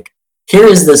of like here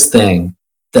is this thing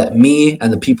that me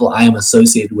and the people I am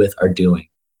associated with are doing.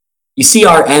 You see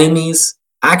our enemies,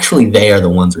 actually they are the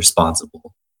ones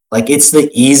responsible. Like it's the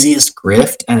easiest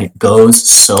grift and it goes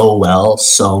so well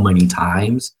so many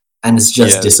times and it's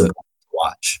just Yeah. disappointing to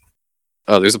watch.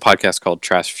 Oh, there's a podcast called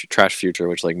Trash Future,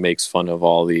 which like makes fun of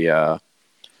all the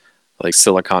like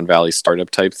Silicon Valley startup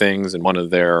type things, and one of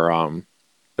their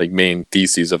like main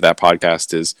theses of that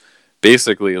podcast is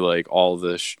basically like all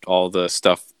the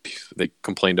stuff they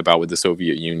complained about with the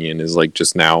Soviet Union is like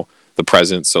just now the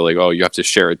present. So like, oh, you have to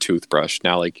share a toothbrush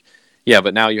now, like yeah,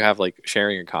 but now you have like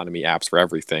sharing economy apps for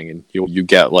everything, and you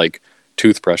get like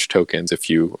toothbrush tokens if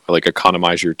you like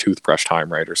economize your toothbrush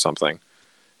time right or something.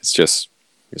 It's just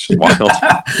wild.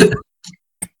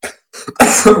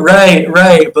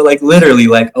 Right. But like literally,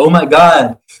 like, oh my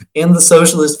god, in the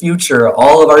socialist future,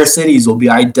 all of our cities will be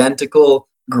identical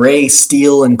gray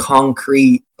steel and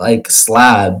concrete like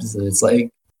slabs. And it's like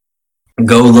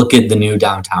go look at the new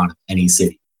downtown of any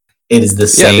city. It is the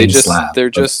Yeah, same slab. they're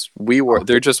just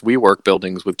WeWork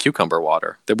buildings with cucumber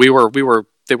water. That we were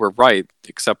they were right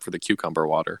except for the cucumber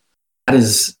water. That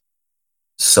is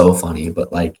so funny,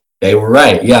 but like they were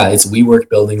right. Yeah, it's WeWork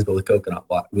buildings, but with coconut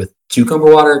water, with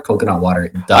cucumber water, coconut water.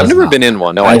 It I've does never not. been in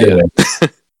one. No Either idea. way.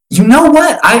 You know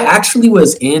what? I actually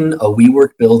was in a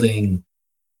WeWork building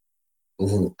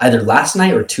either last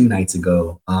night or 2 nights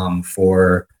ago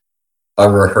for a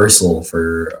rehearsal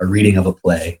for a reading of a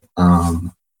play,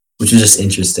 which is just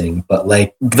interesting. But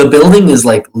like the building is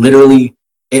like literally,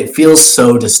 it feels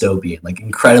so dystopian, like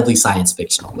incredibly science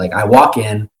fictional. Like I walk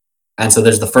in, and so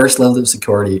there's the first level of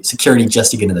security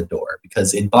just to get in the door,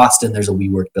 because in Boston there's a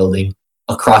WeWork building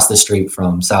across the street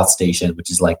from South Station, which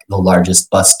is like the largest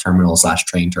bus terminal slash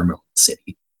train terminal in the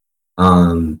city.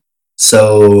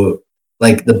 So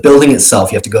like the building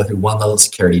itself, you have to go through one level of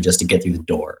security just to get through the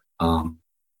door.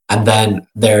 And then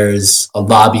there's a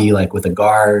lobby like with a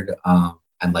guard,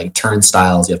 and like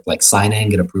turnstiles. You have to like sign in,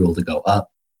 get approval to go up.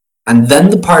 And then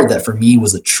the part that for me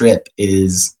was a trip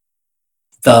is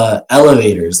the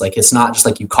elevators. Like it's not just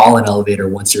like you call an elevator.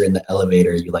 Once you're in the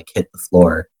elevator, you like hit the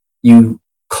floor. You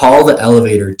call the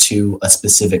elevator to a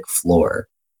specific floor,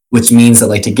 which means that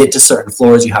like to get to certain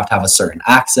floors, you have to have a certain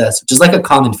access, which is like a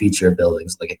common feature of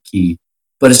buildings, like a key.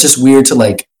 But it's just weird to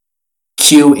like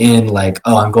queue in like,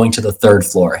 oh, I'm going to the third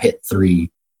floor, hit 3,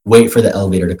 wait for the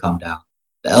elevator to come down.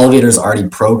 The elevator is already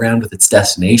programmed with its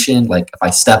destination. Like if I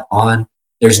step on,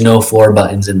 there's no floor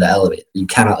buttons in the elevator. You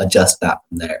cannot adjust that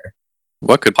from there.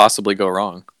 What could possibly go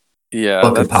wrong? Yeah,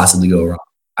 What could possibly go wrong?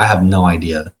 I have no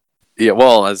idea. Yeah,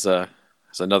 well, as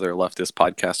another leftist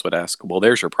podcast would ask, well,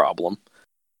 there's your problem.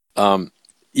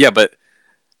 Yeah, but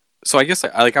so I guess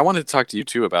I wanted to talk to you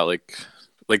too about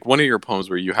like one of your poems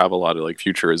where you have a lot of like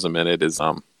futurism in it is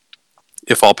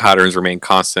if all patterns remain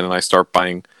constant and I start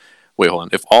buying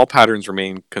if all patterns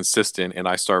remain consistent and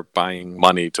I start buying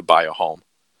money to buy a home.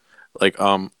 Like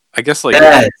I guess like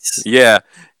Yes. yeah,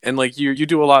 and like you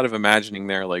do a lot of imagining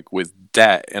there like with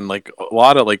debt and like a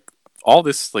lot of like all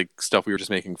this like stuff we were just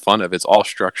making fun of, it's all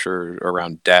structured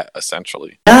around debt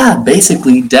essentially. Yeah,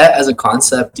 basically debt as a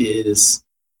concept is,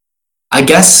 I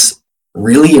guess,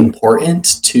 really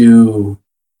important to,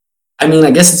 I mean,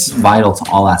 I guess it's vital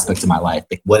to all aspects of my life.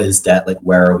 Like what is debt? Like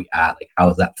where are we at? Like how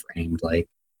is that framed? Like,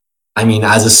 I mean,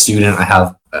 as a student, I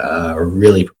have a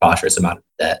really preposterous amount of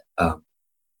debt.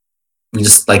 We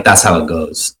just like, that's how it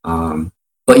goes.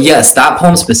 But yes, that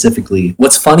poem specifically,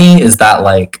 what's funny is that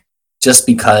like, just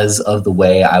because of the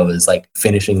way I was like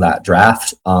finishing that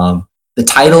draft, the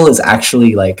title is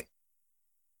actually like,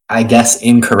 I guess,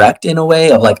 incorrect in a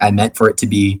way of like, I meant for it to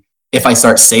be if I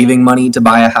start saving money to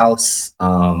buy a house.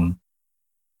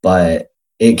 But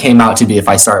it came out to be if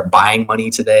I start buying money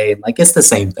today, like it's the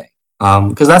same thing.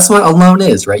 Because that's what a loan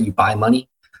is, right? You buy money.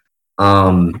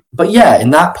 But yeah,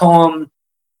 in that poem,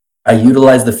 I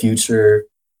utilize the future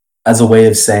as a way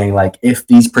of saying like, if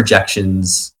these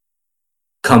projections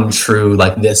come true,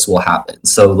 like this will happen.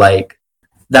 So like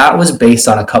that was based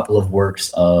on a couple of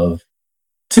works of,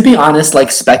 to be honest, like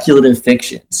speculative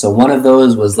fiction. So one of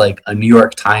those was like a New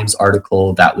York Times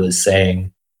article that was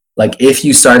saying like if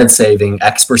you started saving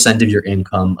X% of your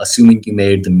income, assuming you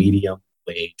made the medium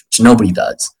wage, which nobody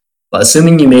does, but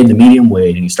assuming you made the medium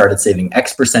wage and you started saving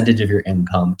X% of your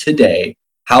income today,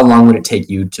 how long would it take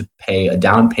you to pay a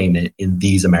down payment in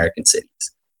these American cities?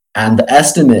 And the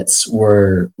estimates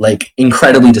were like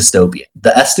incredibly dystopian.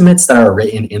 The estimates that are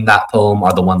written in that poem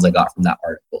are the ones I got from that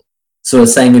article. So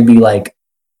it's saying it'd be like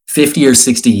 50 or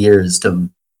 60 years to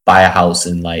buy a house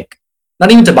and like,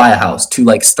 not even to buy a house, to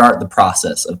like start the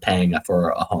process of paying for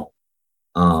a home.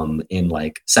 In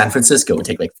like San Francisco, it would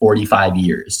take like 45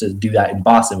 years. To do that in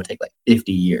Boston would take like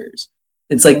 50 years.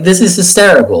 It's like, this is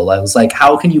hysterical. I was like,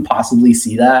 how can you possibly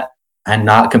see that and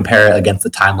not compare it against the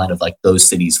timeline of like those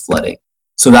cities flooding?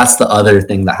 So that's the other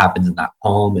thing that happens in that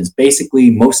poem is basically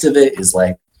most of it is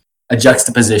like a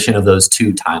juxtaposition of those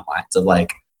two timelines of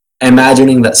like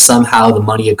imagining that somehow the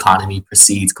money economy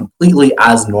proceeds completely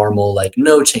as normal, like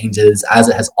no changes as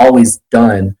it has always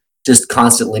done, just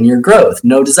constant linear growth,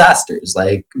 no disasters,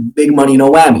 like big money,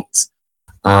 no whammies.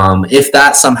 If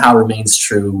that somehow remains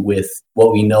true with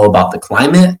what we know about the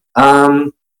climate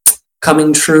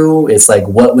coming true, it's like,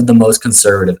 what would the most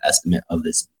conservative estimate of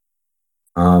this be?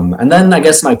 And then I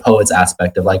guess my poet's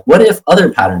aspect of like, what if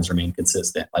other patterns remain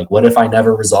consistent? Like, what if I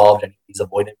never resolved any of these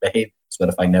avoidant behaviors? What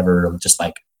if I never just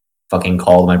like fucking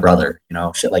called my brother, you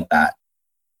know, shit like that.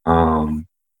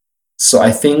 So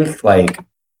I think like,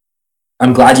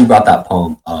 I'm glad you brought that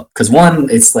poem up because one,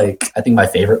 it's like, I think my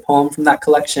favorite poem from that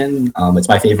collection. It's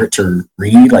my favorite to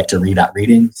read, like to read at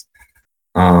readings.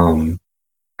 And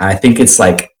I think it's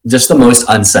like just the most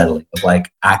unsettling of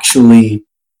like actually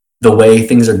the way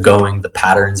things are going, the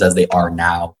patterns as they are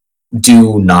now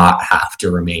do not have to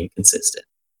remain consistent.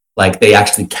 Like they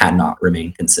actually cannot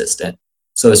remain consistent.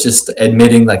 So it's just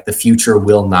admitting like the future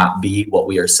will not be what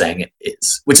we are saying it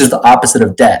is, which is the opposite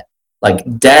of debt. Like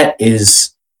debt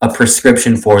is a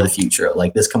prescription for the future.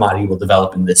 Like this commodity will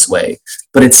develop in this way,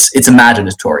 but it's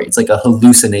imaginatory. It's like a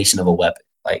hallucination of a weapon.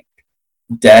 Like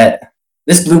debt,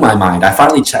 this blew my mind. I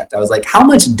finally checked. I was like, how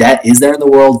much debt is there in the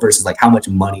world versus like how much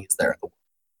money is there in the world?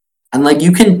 And like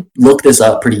you can look this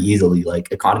up pretty easily.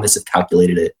 Like economists have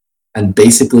calculated it. And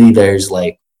basically there's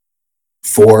like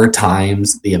 4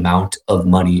 times the amount of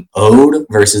money owed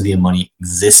versus the money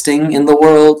existing in the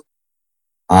world.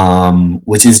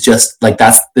 which is just like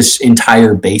that's the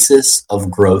entire basis of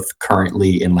growth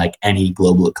currently in like any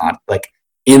global economy. Like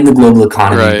in the global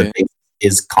economy, the Right. basis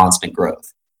is constant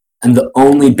growth, and the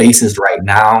only basis right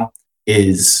now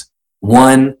is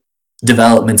one,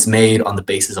 developments made on the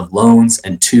basis of loans,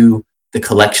 and two, the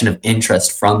collection of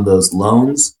interest from those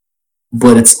loans.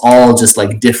 But it's all just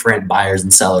like different buyers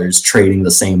and sellers trading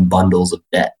the same bundles of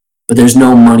debt. But there's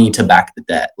no money to back the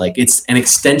debt. Like it's an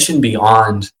extension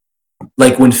beyond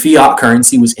like when fiat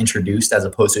currency was introduced as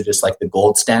opposed to just like the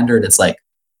gold standard. It's like,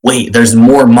 wait, there's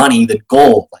more money than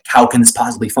gold. Like, how can this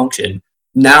possibly function?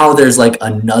 Now there's like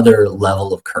another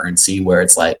level of currency where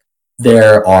it's like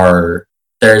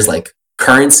there's like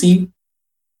currency,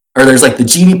 or there's like the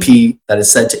GDP that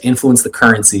is said to influence the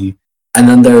currency, and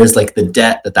then there is like the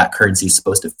debt that that currency is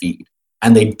supposed to feed,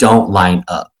 and they don't line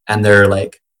up, and they're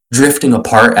like drifting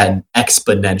apart at an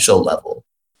exponential level.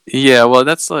 Yeah, well,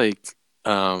 that's like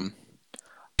um,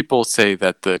 people say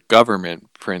that the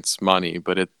government prints money,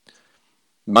 but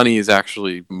money is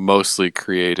actually mostly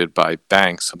created by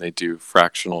banks when they do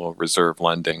fractional reserve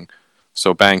lending.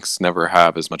 So banks never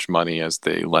have as much money as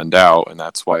they lend out, and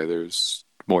that's why there's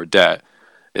more debt.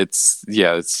 It's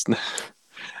yeah, it's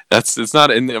that's it's not,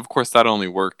 and of course that only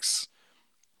works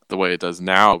the way it does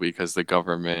now because the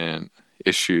government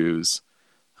issues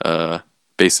uh,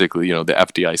 basically the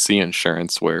FDIC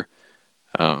insurance where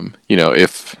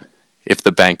if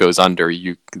the bank goes under,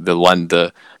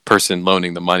 the person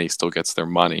loaning the money still gets their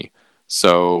money.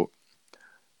 So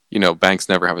banks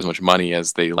never have as much money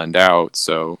as they lend out.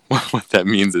 So what that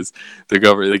means is the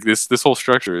government, like this whole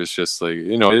structure is just like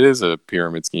it is a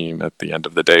pyramid scheme at the end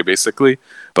of the day, basically.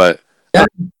 But Yeah,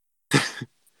 yeah.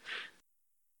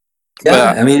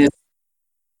 but I mean,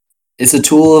 it's a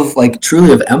tool of like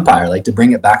truly of empire. Like to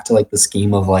bring it back to like the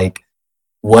scheme of like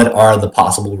what are the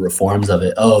possible reforms of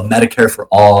it? Oh, Medicare for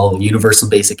all, universal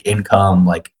basic income,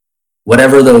 like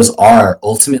whatever those are,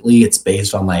 ultimately it's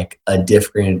based on like a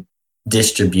different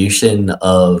distribution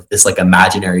of this like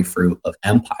imaginary fruit of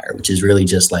empire, which is really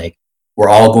just like we're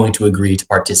all going to agree to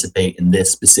participate in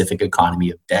this specific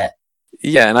economy of debt.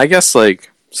 yeah, and I guess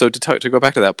like so to go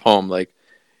back to that poem, like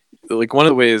one of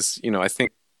the ways I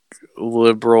think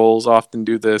liberals often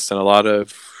do this, and a lot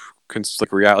of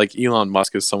like Elon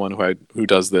Musk is someone who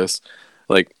does this,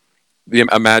 like the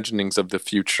imaginings of the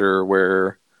future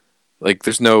where like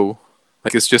there's no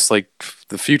like it's just like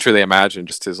the future they imagine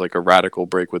just is like a radical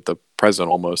break with the present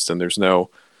almost, and there's no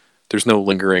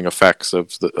lingering effects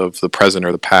of the present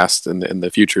or the past and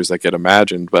the futures that get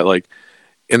imagined. But like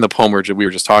in the poem we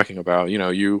were just talking about,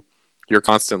 you're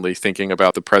constantly thinking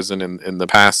about the present and the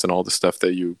past and all the stuff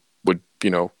that you would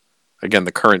again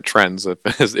the current trends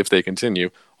if they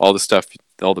continue, all the stuff,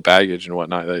 all the baggage and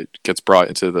whatnot that gets brought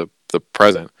into the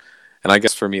present. And I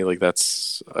guess for me, like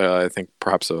that's I think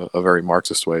perhaps a very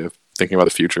Marxist way of thinking about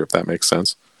the future, if that makes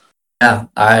sense. Yeah,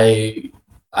 I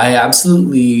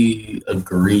absolutely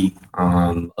agree.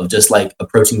 Of just like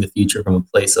approaching the future from a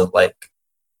place of like,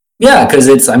 yeah, because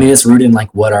it's I mean it's rooted in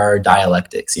like what are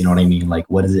dialectics, you know what I mean? Like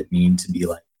what does it mean to be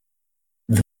like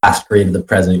the past created the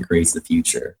present creates the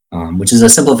future, which is a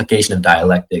simplification of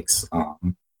dialectics,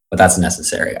 but that's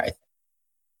necessary, I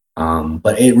think.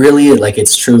 But it really like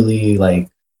it's truly like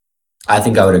I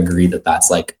think I would agree that that's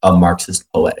like a Marxist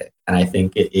poetic, and I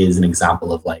think it is an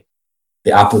example of like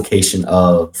the application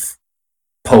of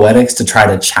poetics to try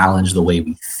to challenge the way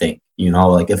we think. You know,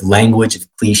 like if language, if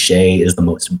cliche is the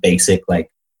most basic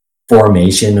like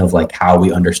formation of like how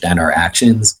we understand our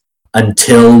actions,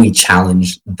 until we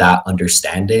challenge that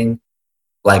understanding,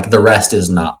 like the rest is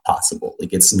not possible.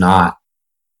 Like it's not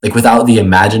like without the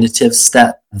imaginative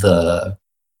step, the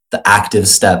active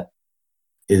step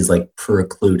is like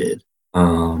precluded.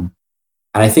 And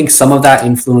I think some of that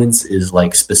influence is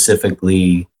like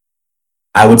specifically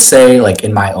I would say like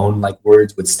in my own like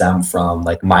words would stem from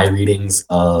like my readings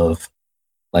of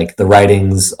like the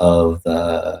writings of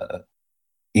the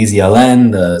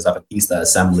EZLN, the Zapatista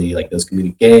Assembly, like those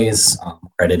communiques,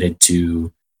 credited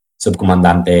to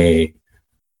Subcomandante,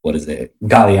 what is it,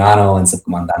 Galeano, and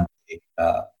Subcomandante,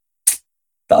 uh,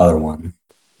 the other one.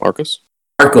 Marcus.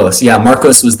 Marcos, yeah,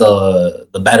 Marcos was the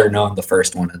better known, the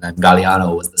first one, and then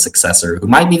Galeano was the successor, who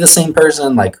might be the same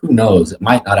person. Like, who knows? It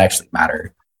might not actually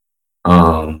matter.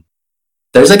 Um,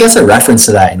 there's, I guess, a reference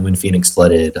to that in When Phoenix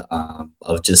Flooded,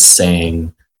 of just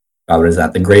saying, what is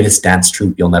that? The greatest dance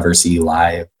troupe you'll never see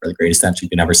live, or the greatest dance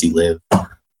troupe you'll never see live.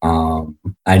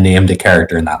 I named a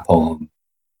character in that poem,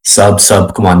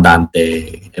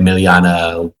 Comandante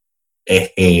Emiliana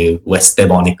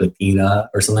Westebo Nicotina,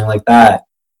 or something like that.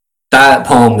 That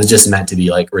poem was just meant to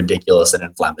be like ridiculous and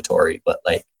inflammatory, but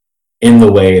like in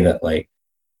the way that like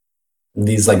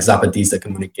these like Zapatista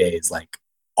communiques like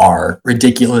are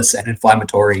ridiculous and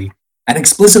inflammatory and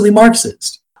explicitly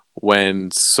Marxist.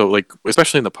 Like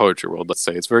especially in the poetry world, let's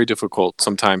say, it's very difficult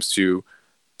sometimes to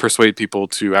persuade people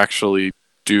to actually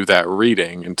do that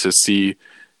reading and to see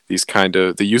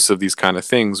the use of these kind of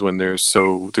things when there's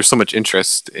so much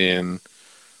interest in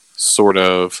sort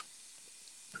of,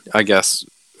 I guess,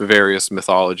 various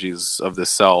mythologies of the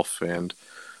self, and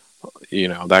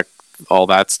that all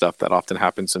that stuff that often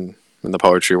happens in the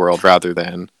poetry world rather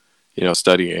than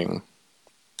studying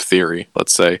theory,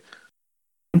 let's say.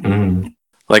 Mm-hmm.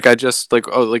 Like I just like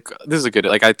this is a good,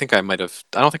 like I think I might have,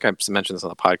 I don't think I mentioned this on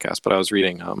the podcast, but I was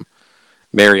reading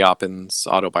Mary Oppin's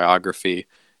autobiography,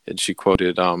 and she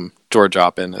quoted George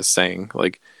Oppin as saying,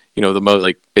 like,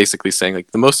 basically saying,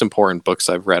 like, the most important books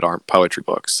I've read aren't poetry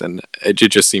books, and it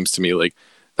just seems to me like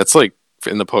that's like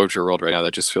in the poetry world right now,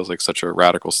 that just feels like such a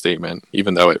radical statement,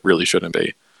 even though it really shouldn't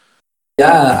be.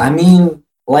 Yeah, I mean,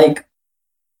 like,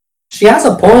 she has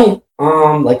a point.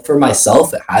 Like for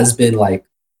myself, it has been like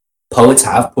poets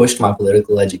have pushed my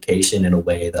political education in a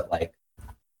way that like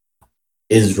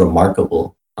is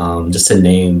remarkable. Just to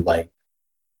name like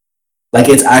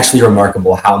it's actually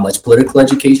remarkable how much political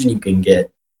education you can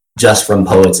get just from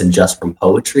poets and just from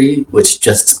poetry, which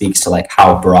just speaks to like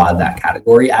how broad that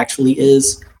category actually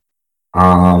is.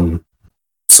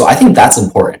 So I think that's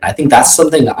important. I think that's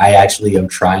something that I actually am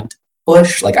trying to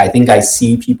push. Like I think I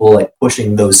see people like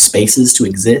pushing those spaces to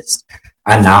exist,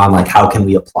 and now I'm like, how can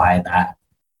we apply that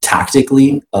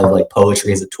tactically of like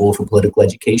poetry as a tool for political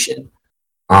education?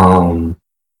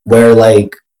 Where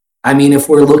like, I mean, if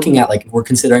we're looking at like, if we're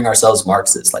considering ourselves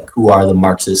Marxists, like who are the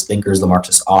Marxist thinkers, the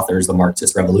Marxist authors, the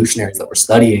Marxist revolutionaries that we're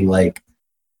studying? Like,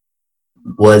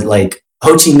 was like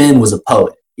Ho Chi Minh was a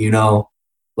poet,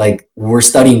 like we're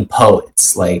studying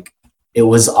poets. Like it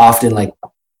was often like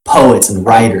poets and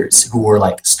writers who were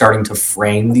like starting to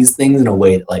frame these things in a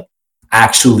way that like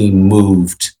actually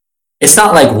moved. It's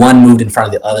not like one moved in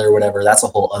front of the other or whatever. That's a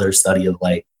whole other study of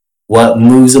like what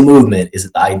moves a movement. Is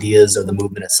it the ideas or the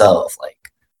movement itself? Like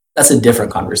that's a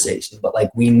different conversation. But like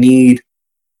we need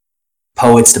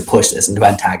poets to push this and to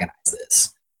antagonize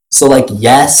this. So like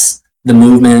yes, the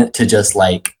movement to just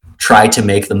like try to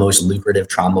make the most lucrative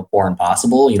trauma porn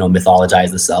possible,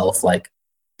 mythologize the self, like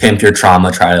pimp your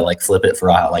trauma, try to like flip it for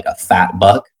like a fat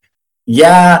buck.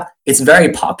 Yeah, it's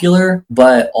very popular,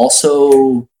 but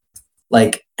also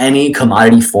like any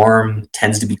commodity form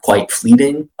tends to be quite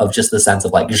fleeting, of just the sense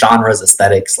of like genres,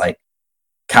 aesthetics, like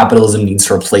capitalism needs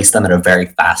to replace them at a very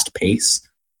fast pace.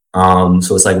 So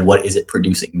it's like, what is it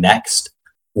producing next?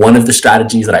 One of the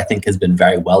strategies that I think has been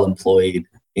very well employed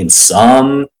in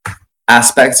some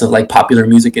aspects of like popular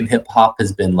music and hip hop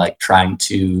has been like trying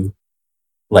to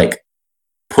like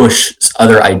push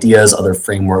other ideas, other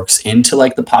frameworks into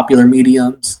like the popular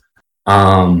mediums.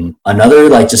 Another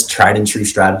like just tried and true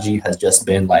strategy has just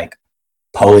been like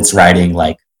poets writing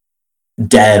like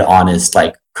dead honest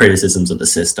like criticisms of the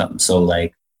system. So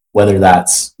like whether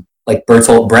that's like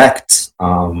Bertolt Brecht,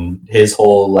 his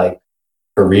whole like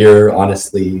career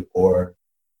honestly, or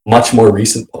much more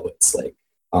recent poets like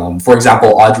for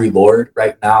example Audre Lorde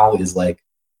right now is like,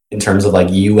 in terms of like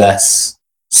US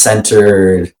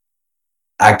centered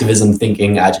activism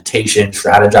thinking, agitation,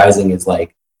 strategizing, is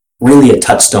like really a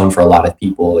touchstone for a lot of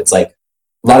people. It's like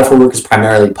a lot of her work is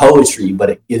primarily poetry, but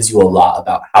it gives you a lot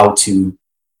about how to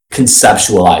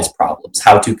conceptualize problems,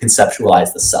 how to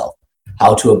conceptualize the self,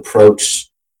 how to approach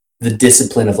the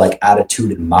discipline of like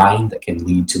attitude and mind that can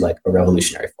lead to like a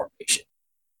revolutionary formation.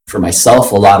 For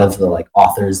myself, a lot of the like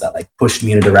authors that like pushed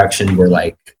me in a direction were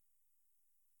like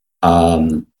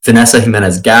Vanessa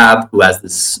Jimenez Gab, who has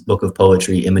this book of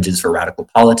poetry, Images for Radical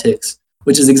Politics,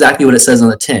 which is exactly what it says on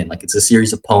the tin. Like it's a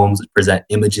series of poems that present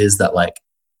images that like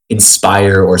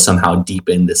inspire or somehow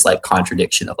deepen this like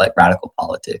contradiction of like radical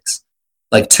politics.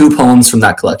 Like 2 poems from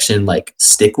that collection like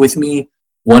stick with me.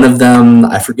 One of them,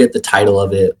 I forget the title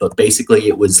of it, but basically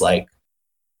it was like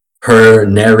her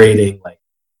narrating like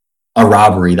a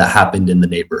robbery that happened in the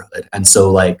neighborhood. And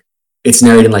so like it's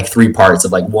narrated in like 3 parts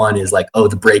of like, one is like, oh,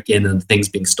 the break-in and the things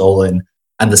being stolen.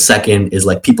 And the second is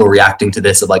like people reacting to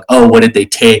this of like, oh, what did they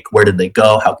take? Where did they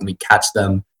go? How can we catch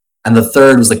them? And the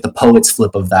third was like the poet's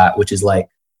flip of that, which is like,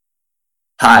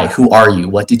 hi, who are you?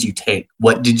 What did you take?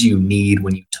 What did you need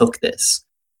when you took this?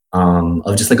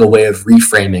 Of just like a way of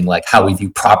reframing like how we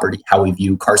view property, how we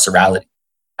view carcerality.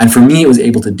 And for me, it was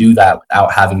able to do that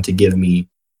without having to give me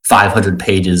 500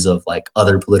 pages of like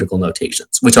other political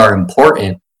notations, which are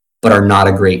important, but are not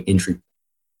a great entry.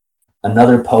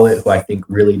 Another poet who I think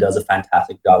really does a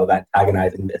fantastic job of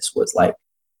antagonizing this was like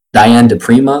Diane de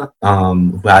Prima,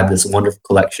 who had this wonderful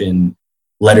collection,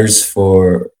 Letters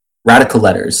for Radical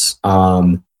Letters,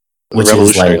 which is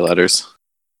Revolutionary like Letters.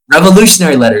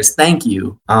 Revolutionary Letters. Thank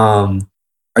you. Are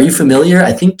you familiar?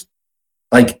 I think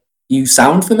like you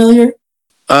sound familiar.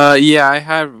 Yeah, I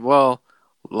had long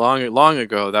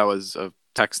ago. That was a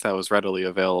text that was readily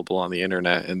available on the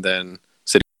internet, and then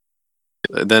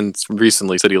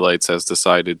recently City Lights has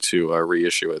decided to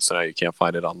reissue it, so now you can't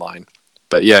find it online.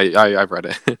 But yeah, I've read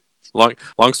it.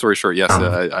 Long story short, yes,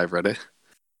 I've read it.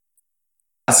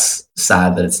 That's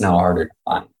sad that it's now harder to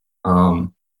find.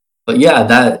 But yeah,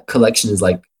 that collection is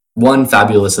like one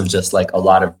fabulous of just like a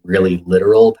lot of really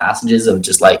literal passages of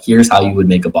just like here's how you would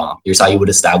make a bomb, here's how you would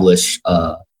establish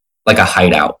like a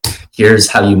hideout, here's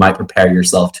how you might prepare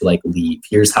yourself to like leave,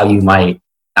 here's how you might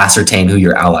ascertain who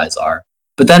your allies are.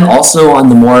 But then also on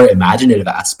the more imaginative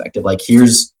aspect of like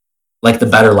here's like the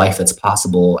better life that's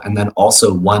possible, and then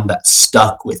also one that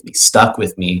stuck with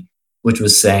me, which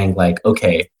was saying like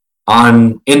okay,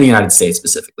 on in the United States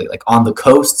specifically, like on the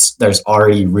coasts, there's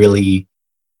already really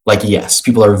like yes,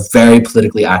 people are very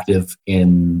politically active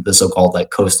in the so-called like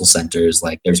coastal centers.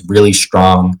 Like there's really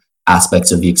strong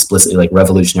aspects of the explicitly like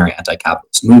revolutionary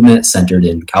anti-capitalist movement centered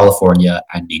in California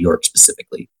and New York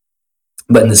specifically.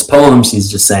 But in this poem, she's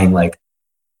just saying like,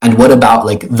 and what about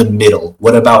like the middle?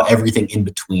 What about everything in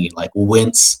between?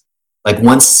 Once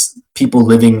people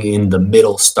living in the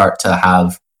middle start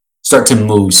to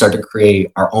move, start to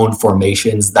create our own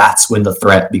formations, that's when the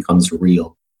threat becomes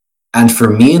real. And for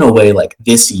me, in a way, like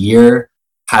this year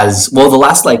the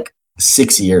last like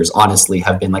 6 years, honestly,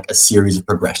 have been like a series of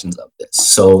progressions of this.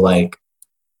 So like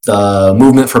the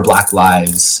movement for Black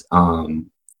Lives, in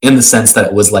the sense that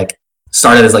it was like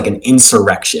started as like an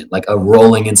insurrection, like a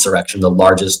rolling insurrection, the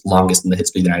longest in the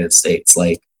history of the United States,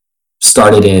 like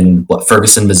started in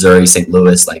Ferguson, Missouri, St.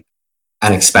 Louis, like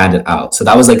and expanded out. So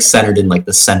that was like centered in like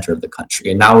the center of the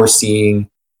country. And now we're seeing,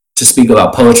 to speak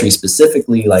about poetry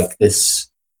specifically, like this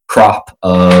crop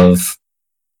of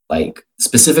like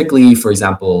specifically, for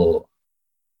example,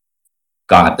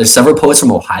 God, there's several poets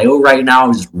from Ohio right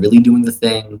now just really doing the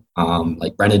thing.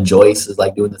 Like Brendan Joyce is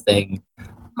like doing the thing.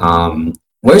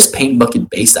 Where's Paint Bucket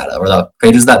based out of? Or the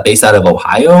creators that based out of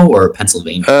Ohio or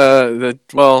Pennsylvania?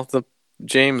 The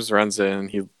James runs it, and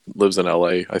he lives in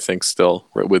LA, I think, still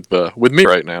with me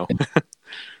right now.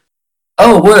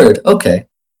 Oh, word. Okay,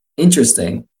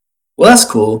 interesting. Well, that's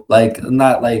cool. Like,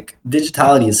 not like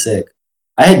digitality is sick.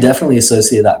 I had definitely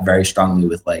associated that very strongly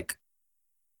with like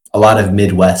a lot of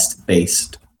Midwest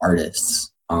based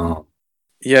artists. Yeah,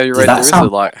 you're right. There is a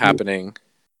lot happening.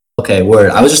 Okay, word.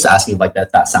 I was just asking if like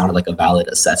that sounded like a valid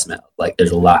assessment. Like,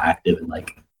 there's a lot active in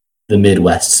like the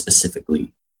Midwest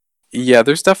specifically. Yeah,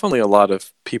 there's definitely a lot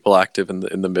of people active in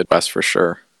the Midwest for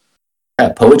sure. Yeah,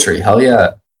 poetry. Hell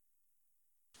yeah.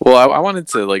 Well, I wanted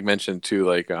to like mention too,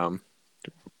 we've kind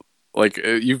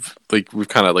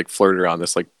of like flirted around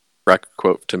this like Breck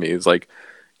quote to me. Is like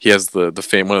he has the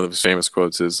one of the famous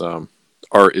quotes is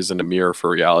art isn't a mirror for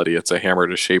reality; it's a hammer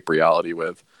to shape reality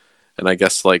with. And I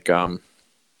guess like who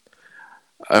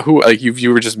like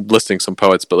you were just listing some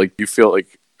poets, but like you feel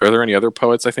like are there any other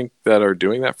poets I think that are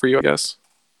doing that for you? I guess.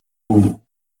 Who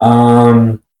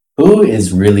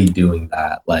is really doing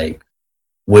that? Like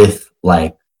with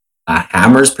like a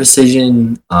hammer's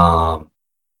precision.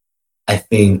 I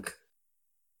think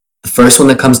the first one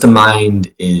that comes to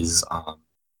mind is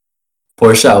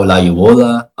Portia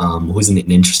Olayiwola, who's in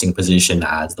an interesting position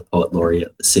as the poet laureate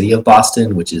of the city of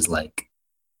Boston, which is like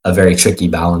a very tricky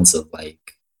balance of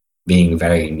like being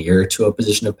very near to a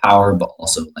position of power, but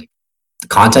also like the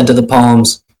content of the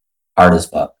poems, hard as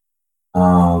fuck.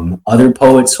 Other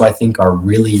poets who I think are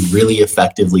really, really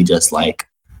effectively just like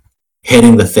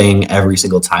hitting the thing every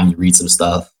single time you read some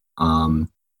stuff.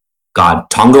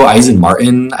 Tongo Eisen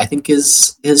Martin, I think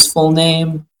is his full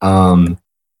name.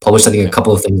 Published I think a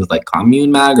couple of things with like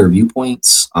Commune Mag or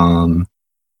Viewpoints.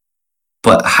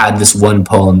 But had this one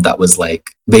poem that was like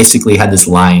basically had this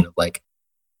line of like,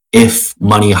 if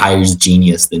money hires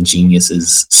genius, then genius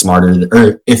is smarter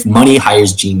or if money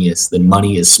hires genius, then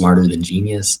money is smarter than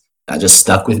genius. That just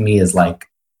stuck with me as like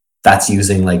that's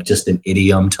using like just an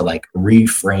idiom to like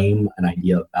reframe an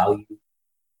idea of value.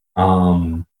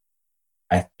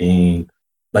 I think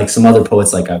like some other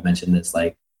poets, like I've mentioned this,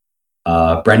 like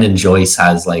Brendan Joyce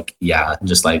has like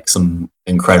just like some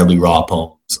incredibly raw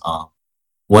poems.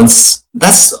 Once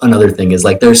that's another thing is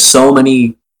like there's so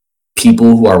many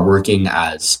people who are working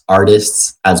as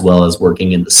artists as well as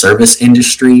working in the service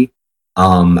industry,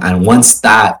 and once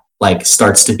that like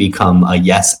starts to become a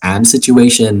yes and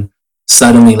situation,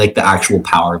 suddenly like the actual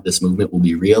power of this movement will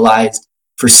be realized.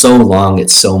 For so long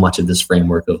it's so much of this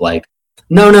framework of like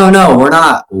no, we're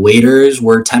not waiters,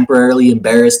 we're temporarily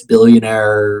embarrassed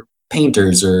billionaire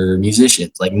painters or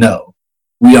musicians. Like, no,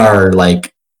 we are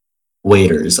like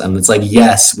waiters. And it's like,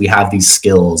 yes, we have these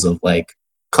skills of like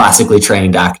classically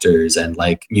trained actors and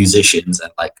like musicians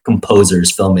and like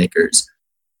composers, filmmakers,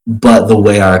 but the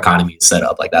way our economy is set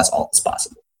up, like that's all that's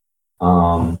possible.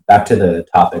 Back to the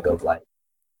topic of like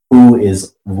who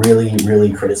is really,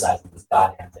 really criticizing this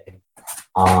goddamn thing.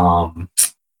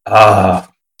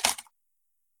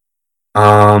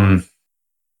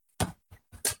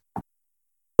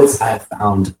 What I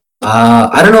found,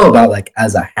 I don't know about like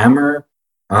as a hammer,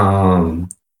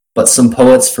 but some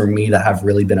poets for me that have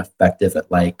really been effective at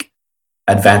like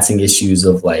advancing issues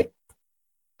of like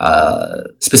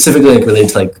specifically like related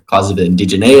to like cause of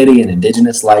indigeneity and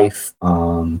indigenous life.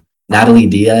 Natalie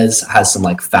Diaz has some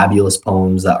like fabulous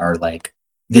poems that are like,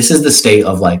 this is the state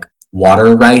of like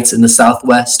water rights in the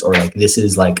Southwest, or like this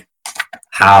is like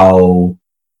how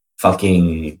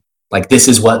fucking like this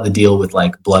is what the deal with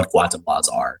like blood quantum laws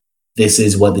are. This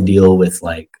is what the deal with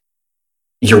like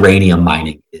uranium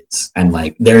mining is. And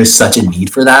like there is such a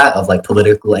need for that of like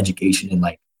political education in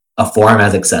like a form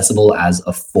as accessible as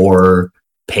a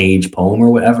 4-page poem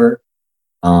or whatever.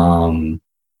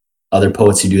 Other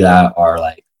poets who do that are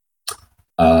like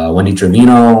Wendy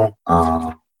Trevino,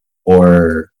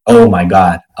 or oh my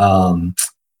god,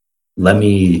 let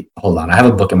me hold on. I have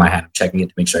a book in my hand. I'm checking it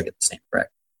to make sure I get the name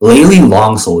correct. Layli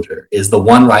Long Soldier is the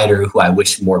one writer who I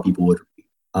wish more people would read.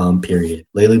 Period.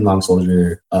 Layli Long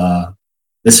Soldier.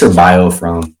 This is her bio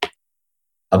from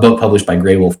a book published by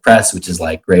Grey Wolf Press, which is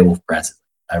like Grey Wolf Press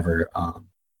ever.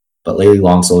 But Layli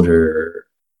Long Soldier,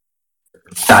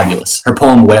 fabulous. Her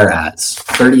poem Whereas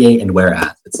 38 and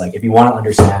Whereas. It's like if you want to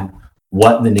understand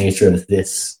what the nature of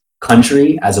this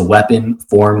country as a weapon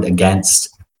formed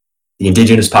against the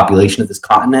indigenous population of this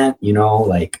continent, you know,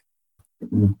 like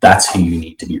that's who you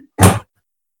need to be.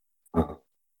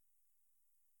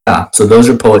 So those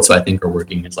are poets who I think are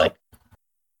working as like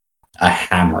a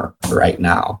hammer right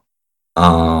now.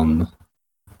 Trying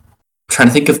to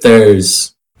think if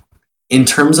there's, in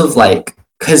terms of like,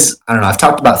 because I don't know, I've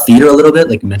talked about theater a little bit,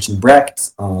 like you mentioned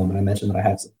Brecht, and I mentioned that I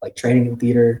have some like training in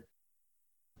theater.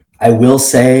 I will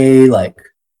say like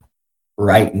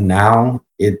right now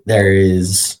there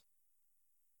is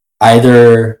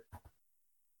either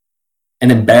an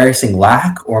embarrassing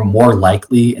lack or more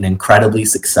likely an incredibly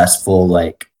successful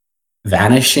like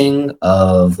vanishing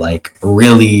of like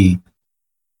really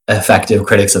effective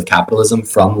critics of capitalism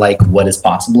from like what is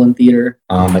possible in theater,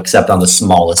 except on the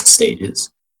smallest stages.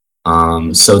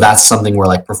 So that's something where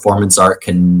like performance art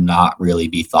cannot really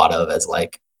be thought of as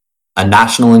like a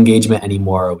national engagement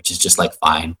anymore, which is just like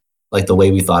fine. Like the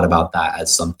way we thought about that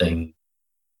as something,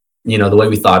 you know, the way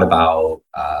we thought about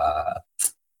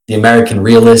the American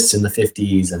realists in the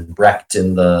 50s and Brecht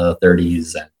in the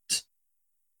 30s and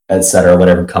et cetera,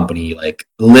 whatever company, like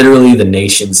literally the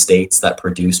nation states that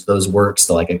produced those works,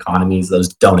 the like economies, those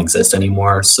don't exist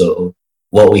anymore. So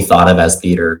what we thought of as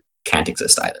theater can't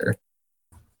exist either.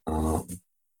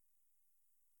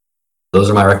 Those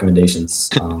are my recommendations.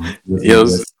 Like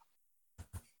those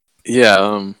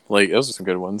are some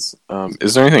good ones.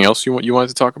 Is there anything else you wanted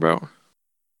to talk about?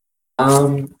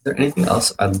 Is there anything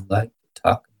else I'd like to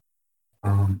talk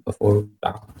before we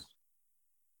bounce?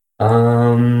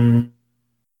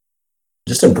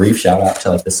 Just a brief shout out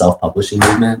to like the self-publishing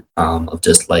movement of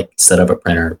just like set up a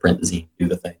printer, print the zine, do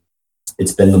the thing.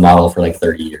 It's been the model for like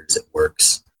 30 years. It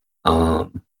works. The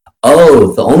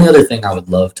only other thing I would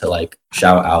love to like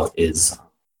shout out is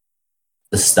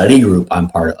the study group I'm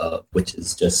part of, which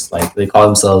is just like they call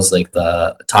themselves like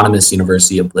the Autonomous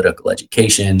University of Political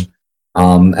Education.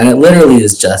 And it literally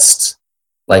is just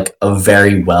like a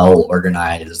very well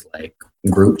organized like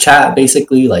group chat,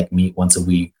 basically, like meet once a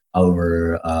week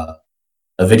over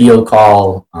a video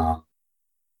call,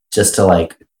 just to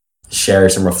like share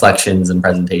some reflections and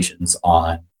presentations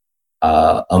on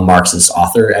a Marxist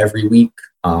author every week.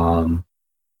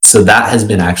 So that has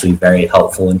been actually very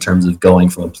helpful in terms of going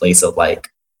from a place of like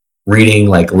reading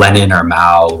like Lenin or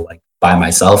Mao like by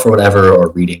myself or whatever, or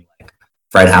reading like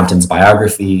Fred Hampton's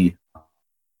biography.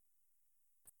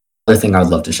 Other thing I would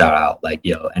love to shout out, like,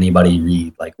 anybody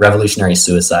read like Revolutionary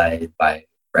Suicide by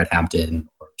Fred Hampton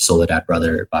or Soledad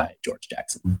Brother by George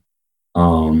Jackson.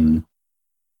 But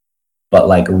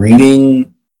like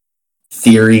reading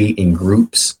theory in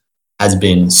groups has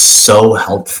been so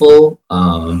helpful,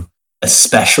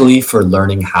 especially for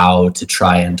learning how to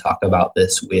try and talk about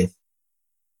this with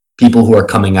people who are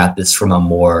coming at this from a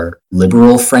more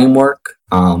liberal framework.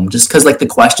 Just because like the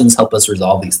questions help us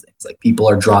resolve these things. Like people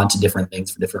are drawn to different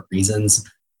things for different reasons,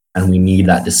 and we need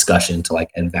that discussion to like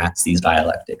advance these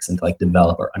dialectics and to like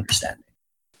develop our understanding.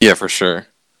 Yeah, for sure.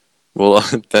 Well,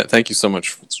 thank you so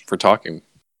much for talking.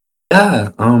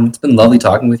 Yeah, it's been lovely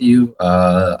talking with you.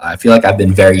 I feel like I've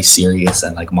been very serious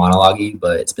and like monologue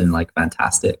but it's been like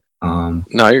fantastic. No,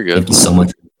 you're good. Thank you so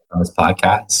much for this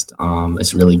podcast.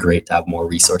 It's really great to have more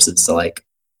resources to like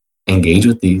engage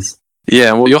with these.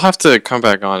 Yeah, well, you'll have to come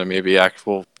back on and maybe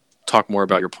we'll talk more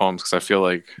about your poems because I feel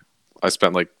like I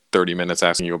spent like 30 minutes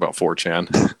asking you about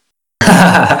 4chan.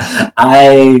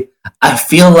 I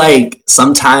feel like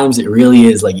sometimes it really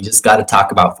is like you just got to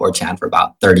talk about 4chan for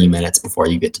about 30 minutes before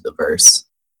you get to the verse.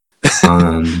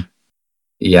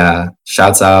 Yeah,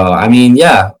 shouts out. I mean,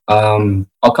 yeah,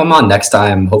 I'll come on next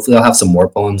time. Hopefully, I'll have some more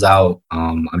poems out.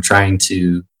 I'm trying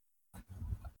to.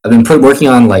 I've been working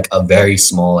on like a very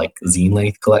small like zine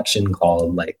length collection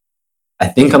called like I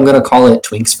think I'm gonna call it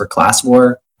Twinks for Class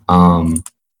War.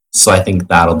 So I think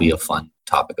that'll be a fun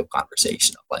topic of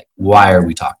conversation of like why are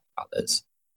we talking about this?